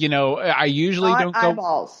 which, I usually Not don't go.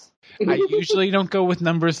 eyeballs. I usually don't go with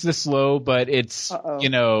numbers this low, but it's,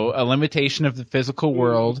 a limitation of the physical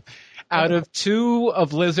world. Out of 2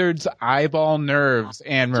 of Lizard's eyeball nerves,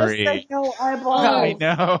 Anne-Marie. Just say no eyeballs. I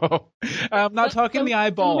know. I'm not talking the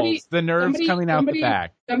eyeballs, the nerves coming out the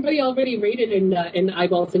back. Somebody already rated in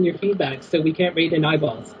eyeballs in your feedback, so we can't rate in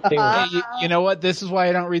eyeballs. Hey, you know what? This is why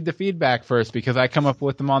I don't read the feedback first, because I come up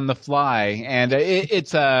with them on the fly, and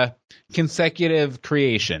it's a consecutive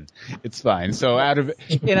creation. It's fine. So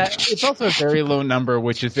it's also a very low number,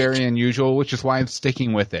 which is very unusual, which is why I'm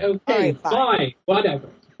sticking with it. Okay, fine, whatever.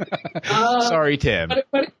 Sorry, Tim.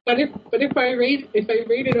 But if I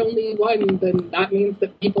rated only 1, then that means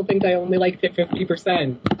that people think I only liked it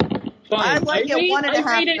 50%. Fine. I like it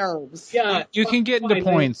 1.5 nerves. Yeah, you can get into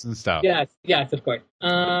points and stuff. Yes, of course.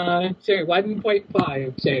 Sure,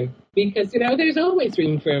 1.5, sure. Because there's always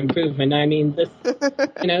room for improvement. I mean,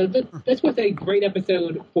 this was a great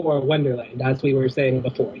episode for Wonderland, as we were saying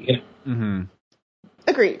before. Mm-hmm.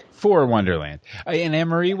 Agreed. For Wonderland. And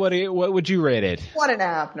Anne-Marie, what would you rate it?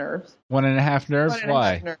 1.5 nerves. 1.5 nerves?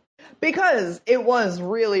 Why? Nerves. Because it was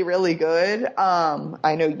really, really good.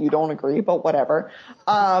 I know you don't agree, but whatever.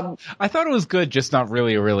 I thought it was good, just not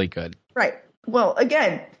really, really good. Right. Well,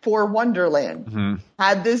 again, for Wonderland,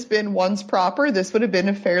 had this been Once Proper, this would have been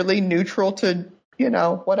a fairly neutral to,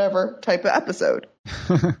 whatever type of episode.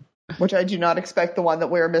 Which I do not expect the one that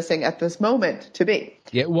we're missing at this moment to be.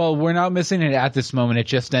 Yeah, well, we're not missing it at this moment. It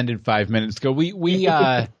just ended 5 minutes ago. We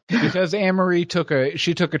because Anne-Marie took a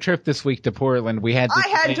trip this week to Portland. I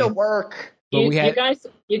had to work. You guys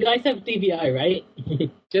have DVI, right?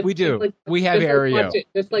 We do. We have Aereo.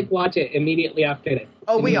 Just watch it immediately after this.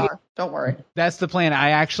 Oh, we are. Don't worry. That's the plan.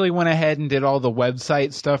 I actually went ahead and did all the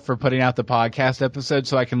website stuff for putting out the podcast episode,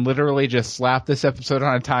 so I can literally just slap this episode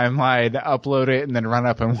on a timeline, upload it, and then run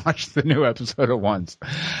up and watch the new episode at once.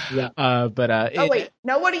 Yeah. Wait.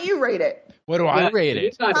 Now, what do you rate it? What do I rate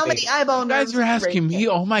it? How many eyeball nerves? You guys are asking me.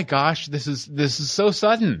 Oh my gosh, this is so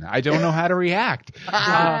sudden. I don't know how to react.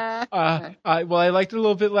 Well, I liked it a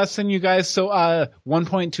little bit less than you guys, so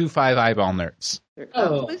 1.25 eyeball nerves.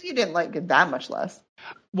 At least you didn't like it that much less.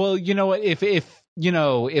 Well, you know what?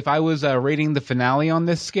 If I was rating the finale on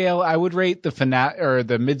this scale, I would rate the finale or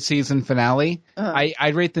the mid-season finale.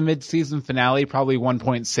 I'd rate the mid-season finale probably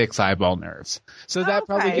 1.6 eyeball nerves. So that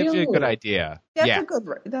probably gives you a good idea.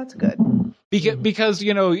 That's good. Because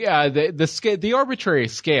the arbitrary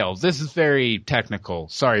scales. This is very technical.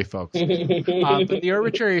 Sorry, folks. But the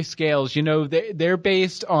arbitrary scales, they're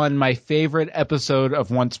based on my favorite episode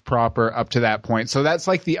of Once Proper up to that point. So that's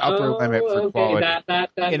like the upper limit for quality. That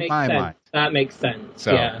in makes my sense. mind. That makes sense.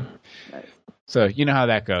 So, yeah. So you know how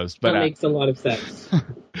that goes. But that makes a lot of sense.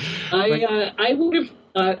 I would have.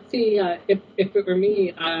 If it were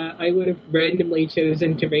me, I would have randomly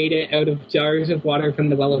chosen to rate it out of jars of water from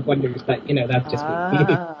the Well of Wonders, but that's just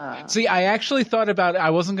me. See, I actually thought about it. I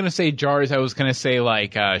wasn't going to say jars. I was going to say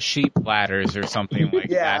like sheep bladders or something like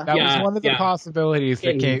that. That was one of the possibilities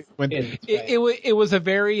that came. It was a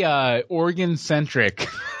very organ-centric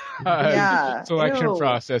selection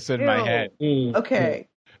process in my head. Okay.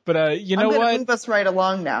 But you know what? I'm going to move us right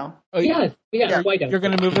along now. Oh, yeah. You're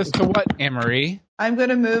going to move us to what, Anne-Marie? I'm going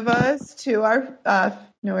to move us to our,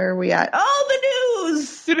 where are we at? Oh, the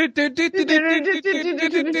news!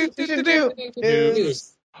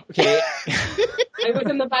 News. Okay. I was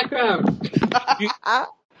in the background.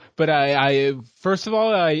 But I first of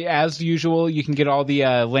all, as usual, you can get all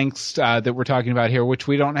the links that we're talking about here, which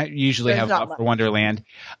we don't usually have up for Wonderland,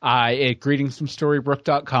 at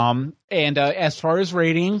greetingsfromstorybrooke.com. And as far as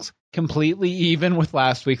ratings, completely even with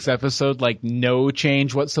last week's episode, like no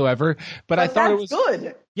change whatsoever. But I thought it was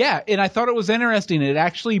good. Yeah, and I thought it was interesting. It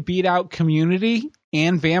actually beat out Community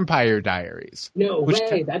and Vampire Diaries. No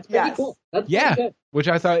way, that's pretty cool. That's good. Which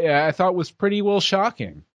I thought was pretty well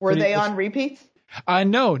shocking. Were they on repeats?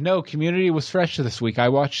 No. Community was fresh this week. I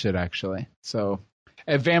watched it actually. So,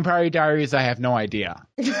 Vampire Diaries, I have no idea.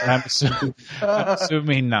 I'm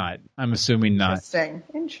assuming not.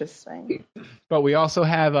 Interesting. But we also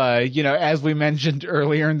have, as we mentioned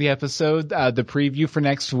earlier in the episode, the preview for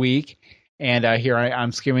next week. And here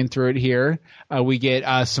I'm skimming through it here. We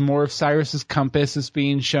get some more of Cyrus's compass is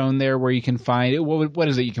being shown there, where you can find it. What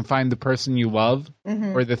is it? You can find the person you love,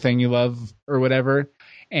 or the thing you love, or whatever.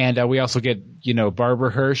 And we also get, Barbara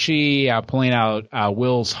Hershey pulling out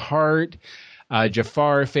Will's heart,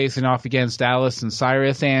 Jafar facing off against Alice and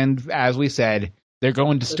Cyrus, and as we said, they're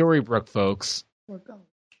going to Storybrooke, folks. We're going.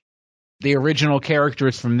 The original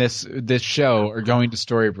characters from this show are going to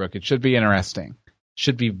Storybrooke. It should be interesting.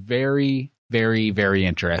 Should be very, very, very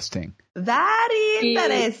interesting. Very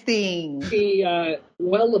interesting.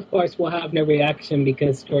 Will, of course, will have no reaction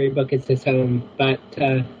because Storybrooke is his home. But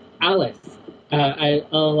Alice,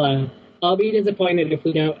 I'll be disappointed if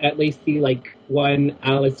we don't at least see like one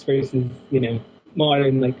Alice versus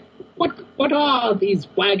modern, like what are these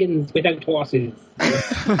wagons without horses?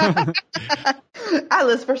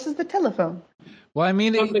 Alice versus the telephone. Well, I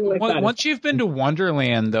mean, once you've been to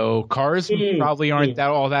Wonderland, though, cars probably aren't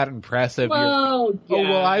all that impressive. Well,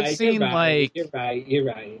 I've seen You're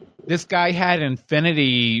right. This guy had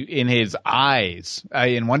infinity in his eyes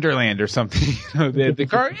in Wonderland or something. The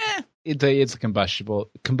car, it's a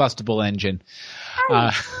combustible engine.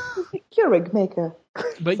 Keurig maker.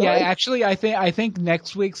 But yeah, actually, I think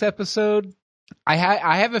next week's episode, I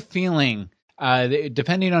have a feeling.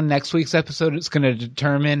 Depending on next week's episode, it's going to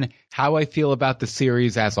determine how I feel about the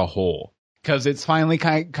series as a whole. Because it's finally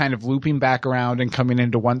kind of looping back around and coming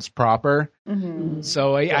into Once Proper. Mm-hmm.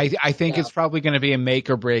 So I think it's probably going to be a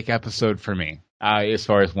make or break episode for me, as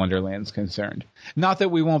far as Wonderland's concerned. Not that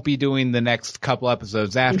we won't be doing the next couple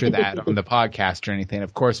episodes after that on the podcast or anything.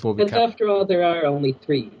 Of course, we'll be. Because after all, there are only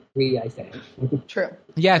three, I say. True.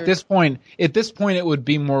 Yeah, at this point, it would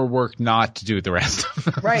be more work not to do the rest of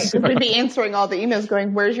them. Right, because we'd be answering all the emails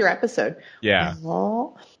going, where's your episode? Yeah.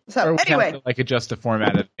 Oh. So anyway. Adjust the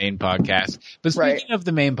format of the main podcast. But speaking of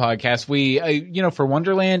the main podcast, we, for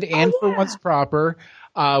Wonderland and for Once Proper,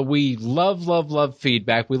 we love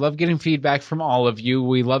feedback. We love getting feedback from all of you.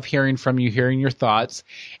 We love hearing from you, hearing your thoughts.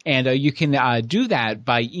 And you can do that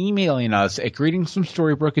by emailing us at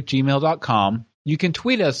greetingsfromstorybrooke@gmail.com. You can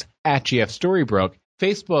tweet us at GFStorybrooke.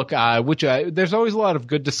 Facebook, which there's always a lot of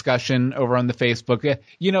good discussion over on the Facebook.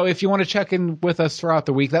 If you want to check in with us throughout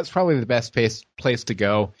the week, that's probably the best place to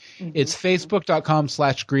go. Mm-hmm. It's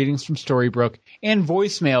facebook.com/greetingsfromstorybrooke, and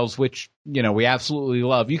voicemails, which, we absolutely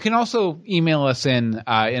love. You can also email us in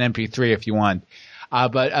an MP3 if you want.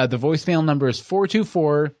 But the voicemail number is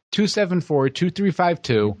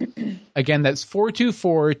 424-274-2352. Again, that's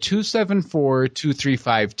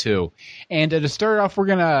 424-274-2352. And to start off, we're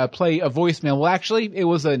going to play a voicemail. Well, actually, it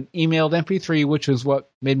was an emailed MP3, which is what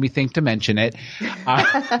made me think to mention it.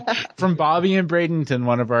 From Bobby in Bradenton,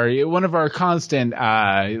 one of our constant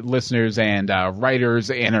listeners and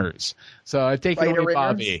writers-inners. So I've taken it away,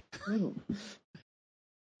 Bobby.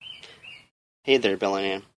 Hey there, Bill and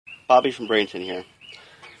Ann. Bobby from Bradenton here.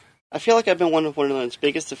 I feel like I've been one of Wonderland's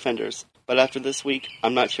biggest defenders, but after this week,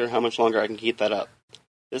 I'm not sure how much longer I can keep that up.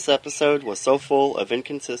 This episode was so full of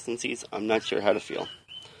inconsistencies, I'm not sure how to feel.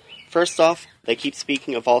 First off, they keep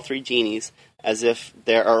speaking of all three genies as if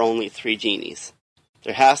there are only three genies.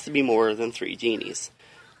 There has to be more than three genies.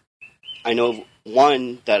 I know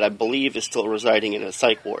one that I believe is still residing in a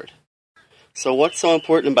psych ward. So what's so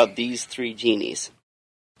important about these three genies?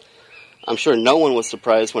 I'm sure no one was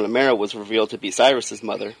surprised when Amara was revealed to be Cyrus's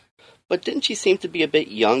mother, but didn't she seem to be a bit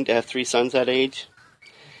young to have three sons that age?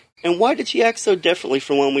 And why did she act so differently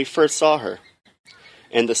from when we first saw her?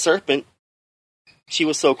 And the serpent, she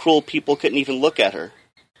was so cruel people couldn't even look at her.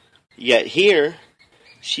 Yet here,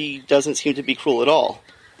 she doesn't seem to be cruel at all,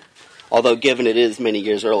 although given it is many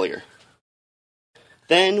years earlier.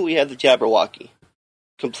 Then we have the Jabberwocky,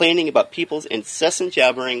 complaining about people's incessant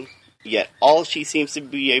jabbering, yet all she seems to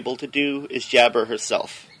be able to do is jabber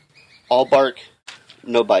herself. All bark,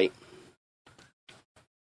 no bite.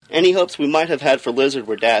 Any hopes we might have had for Lizard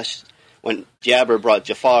were dashed when Jabber brought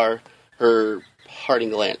Jafar her parting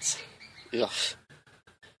glance. Ugh.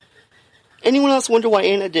 Anyone else wonder why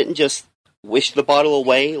Anna didn't just wish the bottle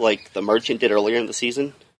away like the merchant did earlier in the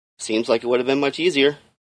season? Seems like it would have been much easier.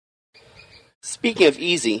 Speaking of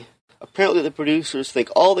easy, apparently the producers think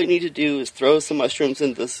all they need to do is throw some mushrooms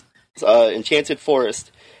in this enchanted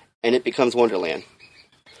forest and it becomes Wonderland.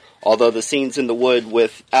 Although the scenes in the wood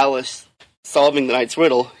with Alice solving the knight's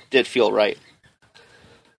riddle did feel right.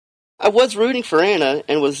 I was rooting for Anna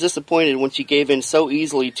and was disappointed when she gave in so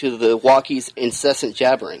easily to the walkie's incessant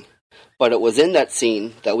jabbering. But it was in that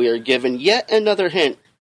scene that we are given yet another hint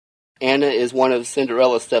Anna is one of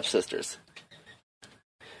Cinderella's stepsisters.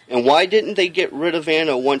 And why didn't they get rid of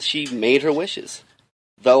Anna once she made her wishes?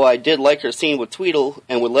 Though I did like her scene with Tweedle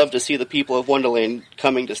and would love to see the people of Wonderland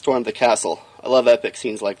coming to storm the castle. I love epic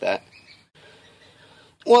scenes like that.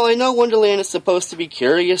 While I know Wonderland is supposed to be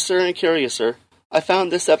curiouser and curiouser, I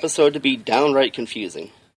found this episode to be downright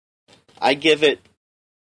confusing. I give it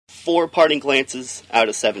 4 parting glances out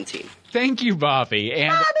of 17. Thank you, Bobby.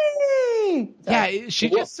 And Bobby! yeah, she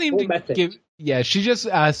just seemed to give. Yeah, she just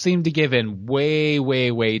seemed to give in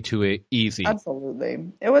way too easy.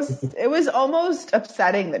 Absolutely. It was almost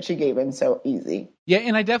upsetting that she gave in so easy. Yeah,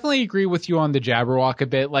 and I definitely agree with you on the Jabberwock a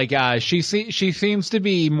bit. Like, she seems to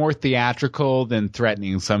be more theatrical than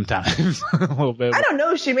threatening sometimes. A little bit. I don't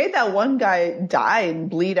know. She made that one guy die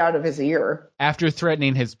and bleed out of his ear. After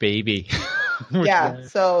threatening his baby. Yeah,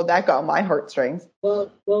 so that got my heartstrings.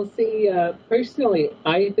 Well, see, personally,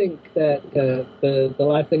 I think that the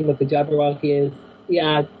last thing with the Jabberwocky is,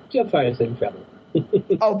 yeah, Jafar's in trouble.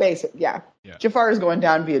 Oh, basic, yeah. Jafar is going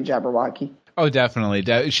down via Jabberwocky. Oh,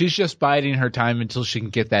 definitely. She's just biding her time until she can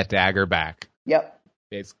get that dagger back. Yep.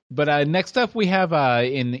 But next up, we have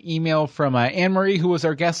an email from Anne-Marie, who was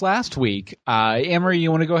our guest last week. Anne-Marie,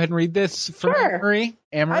 you want to go ahead and read this from Sure. Anne-Marie?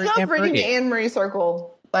 I love reading the Anne-Marie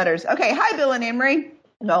Circle letters. Okay, hi, Bill and Anne-Marie.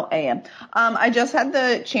 No, AM. I just had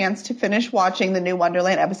the chance to finish watching the new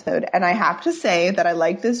Wonderland episode, and I have to say that I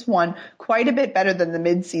like this one quite a bit better than the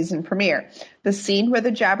mid-season premiere. The scene where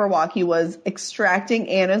the Jabberwocky was extracting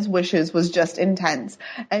Anna's wishes was just intense.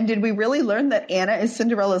 And did we really learn that Anna is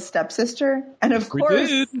Cinderella's stepsister? And of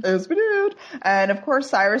course, yes, we did. And of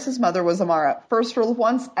course, Cyrus's mother was Amara. First rule of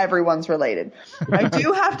once, everyone's related. I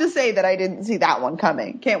do have to say that I didn't see that one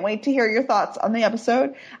coming. Can't wait to hear your thoughts on the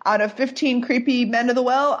episode. Out of 15 creepy men of the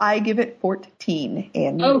well, I give it 14.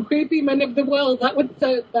 And oh, creepy men of the well. That would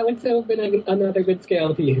have been another good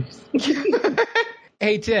scale to use.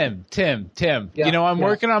 Hey, Tim. Yeah, you know, I'm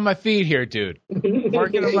working on my feet here, dude. I'm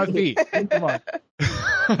working on my feet. Come on.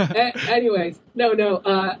 Anyways, no.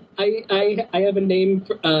 I have a name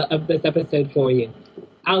of this episode for you.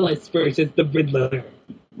 Alice versus the Riddler.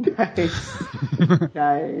 Nice.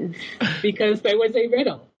 Because there was a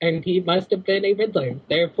riddle, and he must have been a Riddler.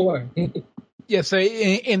 Therefore. Yes,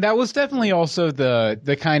 and that was definitely also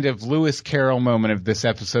the kind of Lewis Carroll moment of this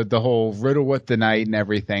episode, the whole riddle with the night and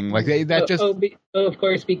everything. Like that just. Of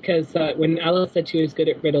course, because when Alice said she was good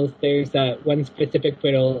at riddles, there's one specific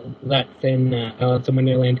riddle that's in Alice in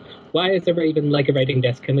Wonderland. Why is there even like a writing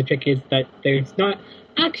desk? And the trick is that there's not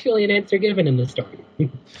actually an answer given in the story.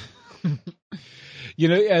 You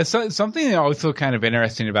know, something also kind of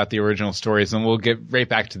interesting about the original stories, and we'll get right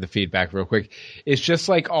back to the feedback real quick. It's just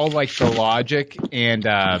like all like the logic and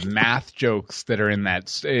math jokes that are in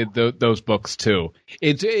those books too.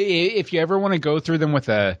 If you ever want to go through them with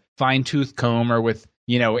a fine-tooth comb or with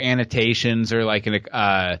annotations or like an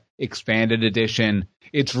expanded edition,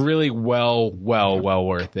 it's really well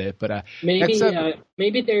worth it. But maybe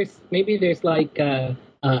there's like a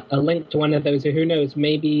link to one of those, or who knows,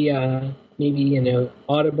 maybe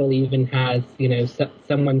Audible even has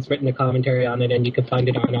someone's written a commentary on it, and you can find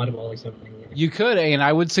it on Audible or something. You could, and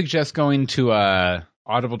I would suggest going to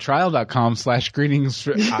audibletrial.com/greetings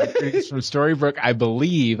from Storybrooke. I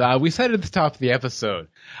believe we said at the top of the episode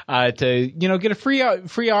to get a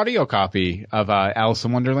free audio copy of Alice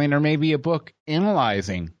in Wonderland, or maybe a book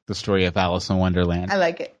analyzing the story of Alice in Wonderland. I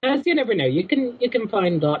like it. As you never know, you can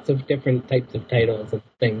find lots of different types of titles of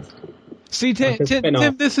things. See, Tim,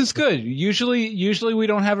 this is good. Usually we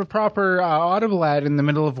don't have a proper Audible ad in the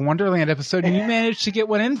middle of a Wonderland episode, and you managed to get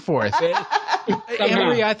one in for us.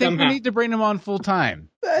 Anne-Marie, I think we need to bring him on full time.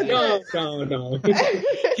 No.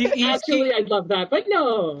 Actually, I'd love that, but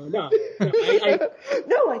no. No,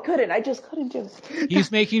 I couldn't. I just couldn't do it.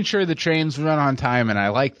 He's making sure the trains run on time, and I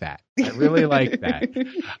like that. I really like that.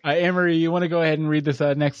 Anne-Marie, you want to go ahead and read this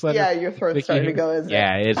next letter? Yeah, your throat's starting to go, isn't it?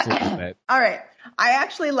 Yeah, it's a little bit. All right. I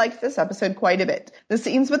actually liked this episode quite a bit. The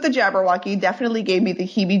scenes with the Jabberwocky definitely gave me the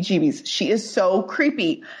heebie-jeebies. She is so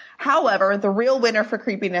creepy. However, the real winner for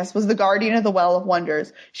creepiness was the Guardian of the Well of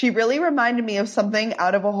Wonders. She really reminded me of something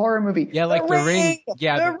out of a horror movie. Yeah, like the Ring.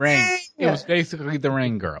 Yeah, the Ring. It was basically the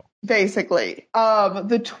Ring girl. Basically.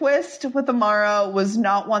 The twist with Amara was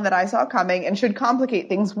not one that I saw coming and should complicate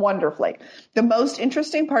things wonderfully. The most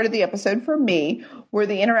interesting part of the episode for me were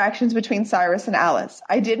the interactions between Cyrus and Alice.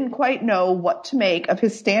 I didn't quite know what to make of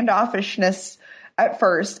his standoffishness at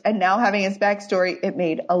first, and now having his backstory, it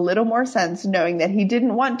made a little more sense knowing that he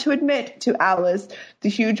didn't want to admit to Alice the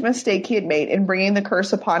huge mistake he had made in bringing the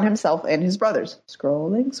curse upon himself and his brothers.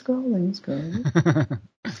 Scrolling.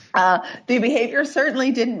 The behavior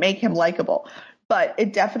certainly didn't make him likable, but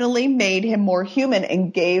it definitely made him more human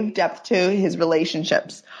and gave depth to his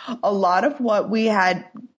relationships. A lot of what we had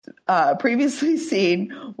previously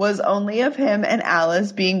seen was only of him and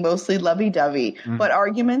Alice being mostly lovey-dovey, but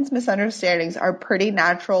arguments, misunderstandings are a pretty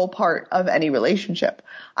natural part of any relationship.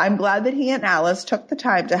 I'm glad that he and Alice took the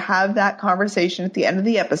time to have that conversation at the end of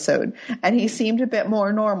the episode, and he seemed a bit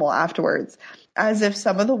more normal afterwards, as if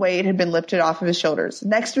some of the weight had been lifted off of his shoulders.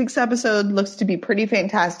 Next week's episode looks to be pretty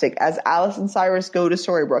fantastic as Alice and Cyrus go to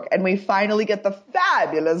Storybrooke, and we finally get the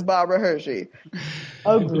fabulous Barbara Hershey.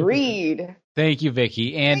 Agreed. Thank you,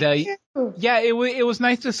 Vicky. And yeah, it was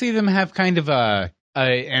nice to see them have kind of an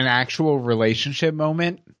actual relationship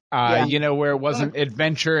moment. You know, where it wasn't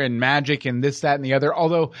adventure and magic and this, that, and the other.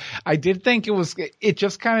 Although I did think it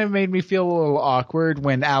just kind of made me feel a little awkward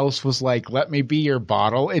when Alice was like, "Let me be your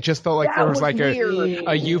bottle." It just felt like there was like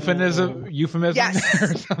a euphemism Yes.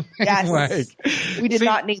 there or something. Yes. Like, We did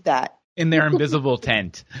not need that. in their invisible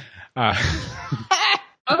tent. Oh,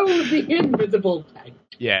 the invisible tent.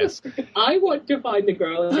 Yes. I want to find the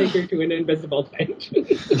girl and take her to an invisible tent.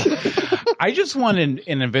 I just want an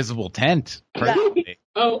invisible tent. Personally.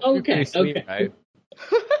 Oh, okay. Sweet, Okay. right?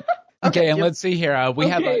 Okay, and let's see here. We'll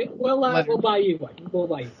buy you one. We'll buy you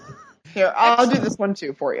one. Here, I'll do this one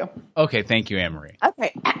too for you. Okay, thank you, Anne-Marie.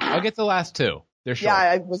 Okay. I'll get the last two. They're short. Yeah,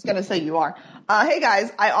 I was going to say you are. Hey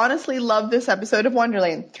guys, I honestly love this episode of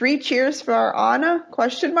Wonderland. 3 cheers for Anna? ?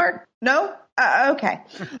 No? Okay.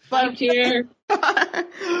 But cheer.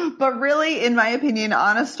 But really, in my opinion,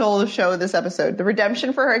 Anna stole the show this episode. The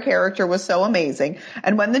redemption for her character was so amazing.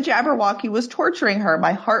 And when the Jabberwocky was torturing her,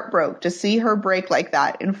 my heart broke to see her break like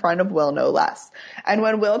that in front of Will, no less. And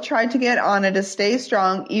when Will tried to get Anna to stay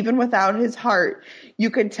strong, even without his heart, you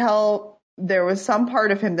could tell there was some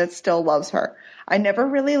part of him that still loves her. I never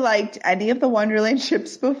really liked any of the Wonderland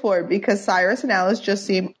ships before because Cyrus and Alice just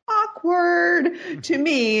seem awkward to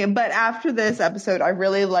me. But after this episode, I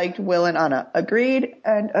really liked Will and Anna. Agreed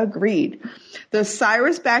and agreed. The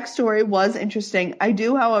Cyrus backstory was interesting. I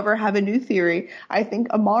do, however, have a new theory. I think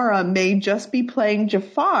Amara may just be playing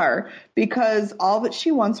Jafar because all that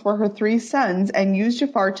she wants were her 3 sons and used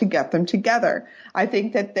Jafar to get them together. I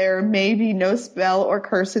think that there may be no spell or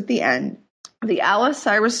curse at the end. The Alice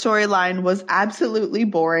Cyrus storyline was absolutely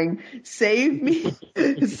boring, save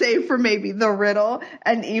for maybe the riddle,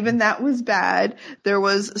 and even that was bad. There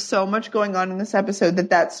was so much going on in this episode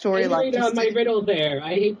that storyline. I my riddle there.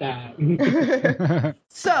 I hate that.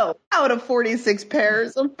 So, out of 46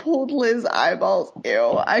 pairs of pulled Liz eyeballs,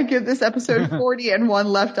 ew, I give this episode 40 and 1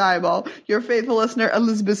 left eyeball. Your faithful listener,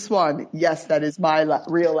 Elizabeth Swan. Yes, that is my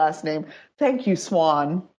real last name. Thank you,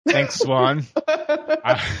 Swan. Thanks, Swan.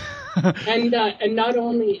 And not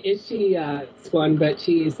only is she Swan, but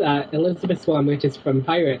she's Elizabeth Swan, which is from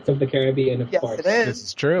Pirates of the Caribbean, of course. Yes, it is. This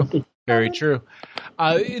is true. Very true.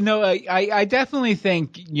 I definitely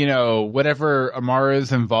think, whatever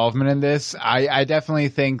Amara's involvement in this, I definitely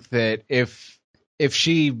think that if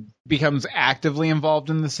she becomes actively involved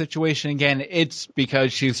in the situation again, it's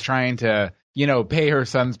because she's trying to, pay her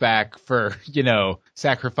sons back for,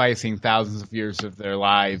 sacrificing thousands of years of their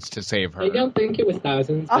lives to save her. I don't think it was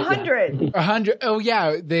thousands. 100. 100. Oh,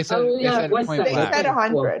 yeah. They said, They said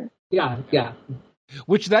 100. Yeah.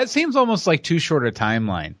 Which that seems almost like too short a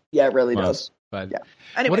timeline. Yeah, it really does. But yeah.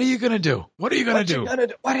 Anyways, what are you going to do? What are you going to do?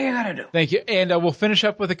 What are you going to do? Thank you. And we'll finish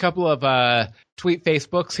up with a couple of tweet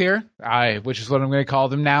Facebooks here, which is what I'm going to call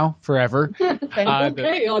them now forever.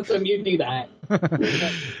 Okay, awesome. You do that.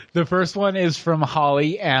 The first one is from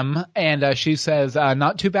Holly M. And she says,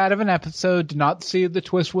 not too bad of an episode. Did not see the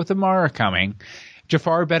twist with Amara coming.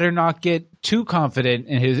 Jafar better not get too confident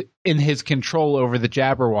in his control over the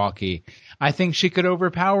Jabberwocky. I think she could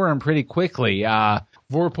overpower him pretty quickly,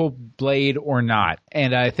 Vorpal blade or not.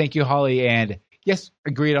 And thank you, Holly. And yes,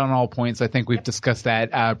 agreed on all points. I think we've discussed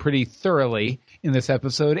that pretty thoroughly in this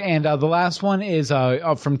episode. And the last one is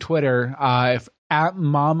from Twitter, at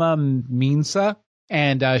Mama Minsa.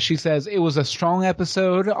 And she says, it was a strong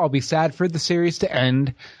episode. I'll be sad for the series to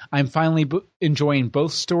end. I'm finally enjoying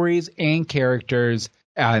both stories and characters.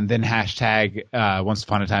 And then hashtag Once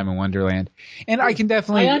Upon a Time in Wonderland. And I can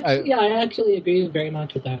definitely... I actually agree very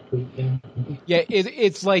much with that tweet. Yeah,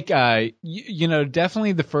 it's like,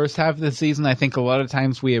 definitely the first half of the season, I think a lot of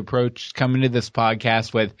times we approach coming to this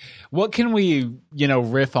podcast with, what can we,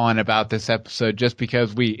 riff on about this episode just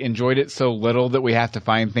because we enjoyed it so little that we have to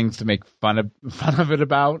find things to make fun of it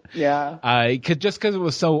about. Yeah. Just because it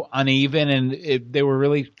was so uneven and they were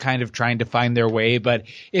really kind of trying to find their way. But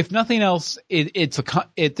if nothing else,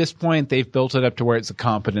 at this point, they've built it up to where it's a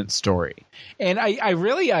competent story. And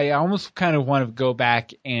I almost kind of want to go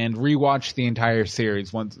back and rewatch the entire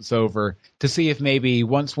series once it's over to see if maybe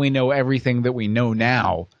once we know everything that we know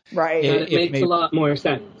now. Right. It makes a lot more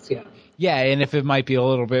sense, yeah. Yeah, and if it might be a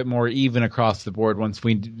little bit more even across the board once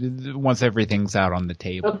everything's out on the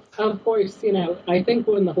table. Of course, I think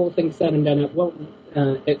when the whole thing's said and done,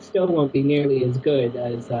 it still won't be nearly as good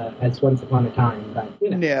as Once Upon a Time. But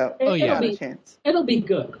No. it'll a chance. It'll be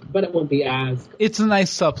good, but it won't be as good. It's a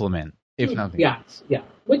nice supplement, if nothing else. Yeah.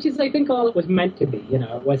 Which is, I think, all it was meant to be.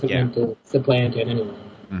 It wasn't meant to supplant it anyway.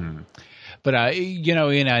 Mm-hmm. But,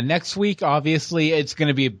 in next week, obviously, it's going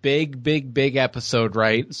to be a big episode,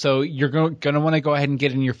 right? So you're going to want to go ahead and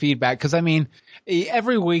get in your feedback. Because,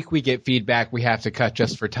 every week we get feedback we have to cut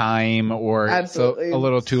just for time or so a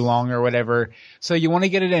little too long or whatever. So you want to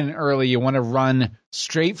get it in early. You want to run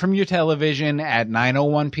straight from your television at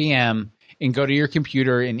 9:01 p.m. and go to your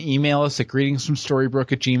computer and email us at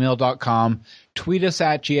greetingsfromstorybrook@gmail.com. Tweet us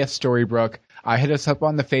at GFStorybrook. Hit us up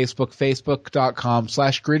on the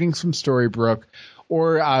facebook.com/greetingsfromstorybrook,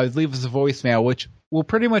 or leave us a voicemail, which will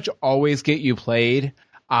pretty much always get you played,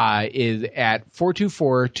 is at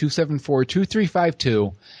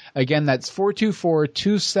 424-274-2352. Again, that's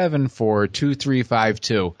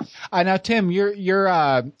 424-274-2352. Now, Tim,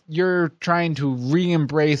 you're trying to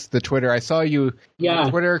re-embrace the Twitter. I saw you. Yeah.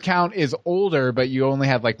 Your Twitter account is older, but you only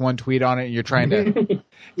have like one tweet on it, and you're trying to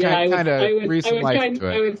kind of breathe some life into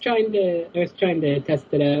it. I was trying to test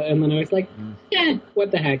it out, and then I was like,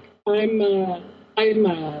 what the heck? I'm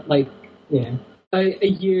a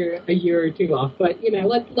year or two off, but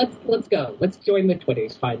let's go. Let's join the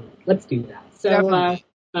Twitters finally. Let's do that. So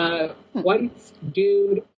once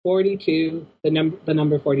dude 42, the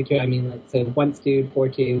number 42. So once dude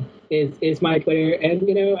 42 is my Twitter, and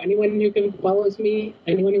anyone who can follows me,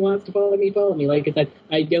 anyone who wants to follow me. Like I said,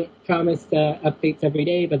 I don't promise updates every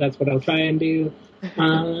day, but that's what I'll try and do.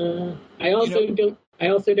 I also don't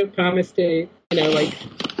promise to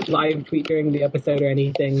live tweet during the episode or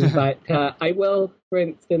anything, but I will, for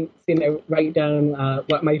instance, write down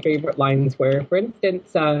what my favorite lines were. For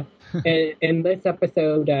instance, in this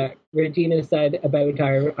episode, Regina said about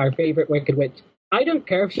our favorite Wicked Witch, I don't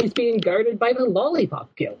care if she's being guarded by the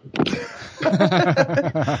Lollipop Guild.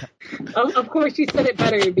 Of course, she said it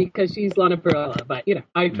better because she's Lana Parrilla, but,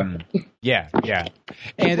 I tried. Yeah.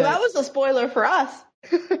 And that was a spoiler for us.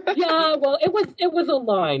 Yeah, well, it was a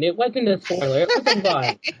line. It wasn't a spoiler. It was a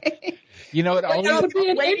line. You know, it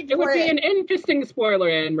would be an interesting spoiler,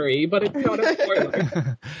 Anne-Marie, but it's not a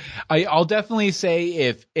spoiler. I'll definitely say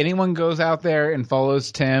if anyone goes out there and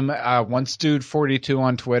follows Tim, OnceDude42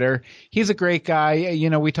 on Twitter, he's a great guy.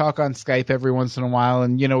 We talk on Skype every once in a while,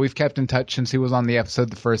 and, we've kept in touch since he was on the episode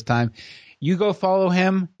the first time. You go follow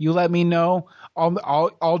him. You let me know.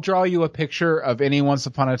 I'll draw you a picture of any Once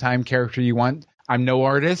Upon a Time character you want. I'm no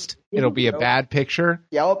artist. It'll be a bad picture.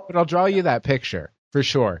 Yep. But I'll draw you that picture for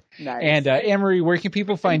sure. Nice. And Anne-Marie, where can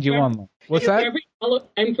people find you online? What's that? For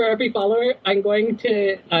every follower, I'm going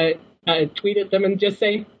to tweet at them and just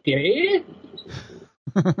say, "Dear."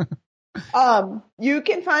 You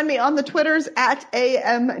can find me on the Twitters at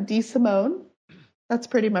AMDSimone. That's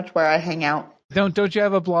pretty much where I hang out. Don't you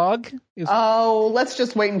have a blog? Let's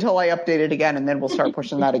just wait until I update it again, and then we'll start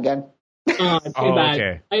pushing that again. Too bad.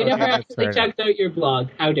 Okay. I never actually checked out your blog.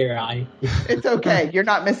 How dare I? It's okay. You're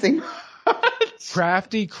not missing much.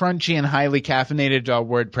 Crafty, crunchy, and highly caffeinated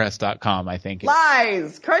WordPress.com, I think.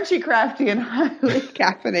 Lies! Crunchy, crafty, and highly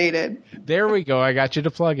caffeinated. There we go. I got you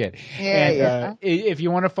to plug it. Yeah. If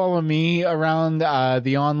you want to follow me around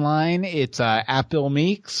the online, it's at Bill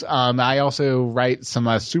Meeks. I also write some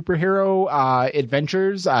superhero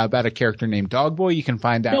adventures about a character named Dogboy. You can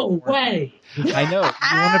find out. No way! I know.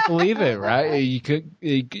 You want to believe it, right?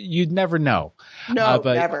 You'd never know. No,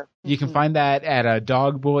 but never. You can find that at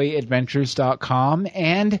dogboyadventures.com.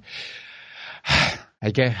 And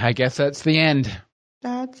I guess that's the end.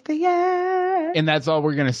 That's the end. And that's all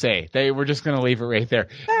we're going to say. We're just going to leave it right there.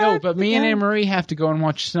 No, but me and Anne-Marie have to go and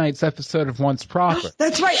watch tonight's episode of Once Proper.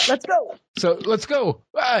 That's right. Let's go. So let's go.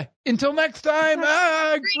 Until next time.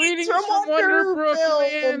 Greetings from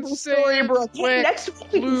Wonderbrook and Storybrook. Next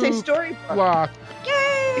week we can say Storybrook. Block.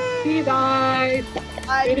 Yay! See you guys.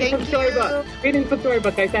 Bye. Reading from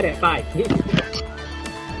Storybook. I said it. Bye.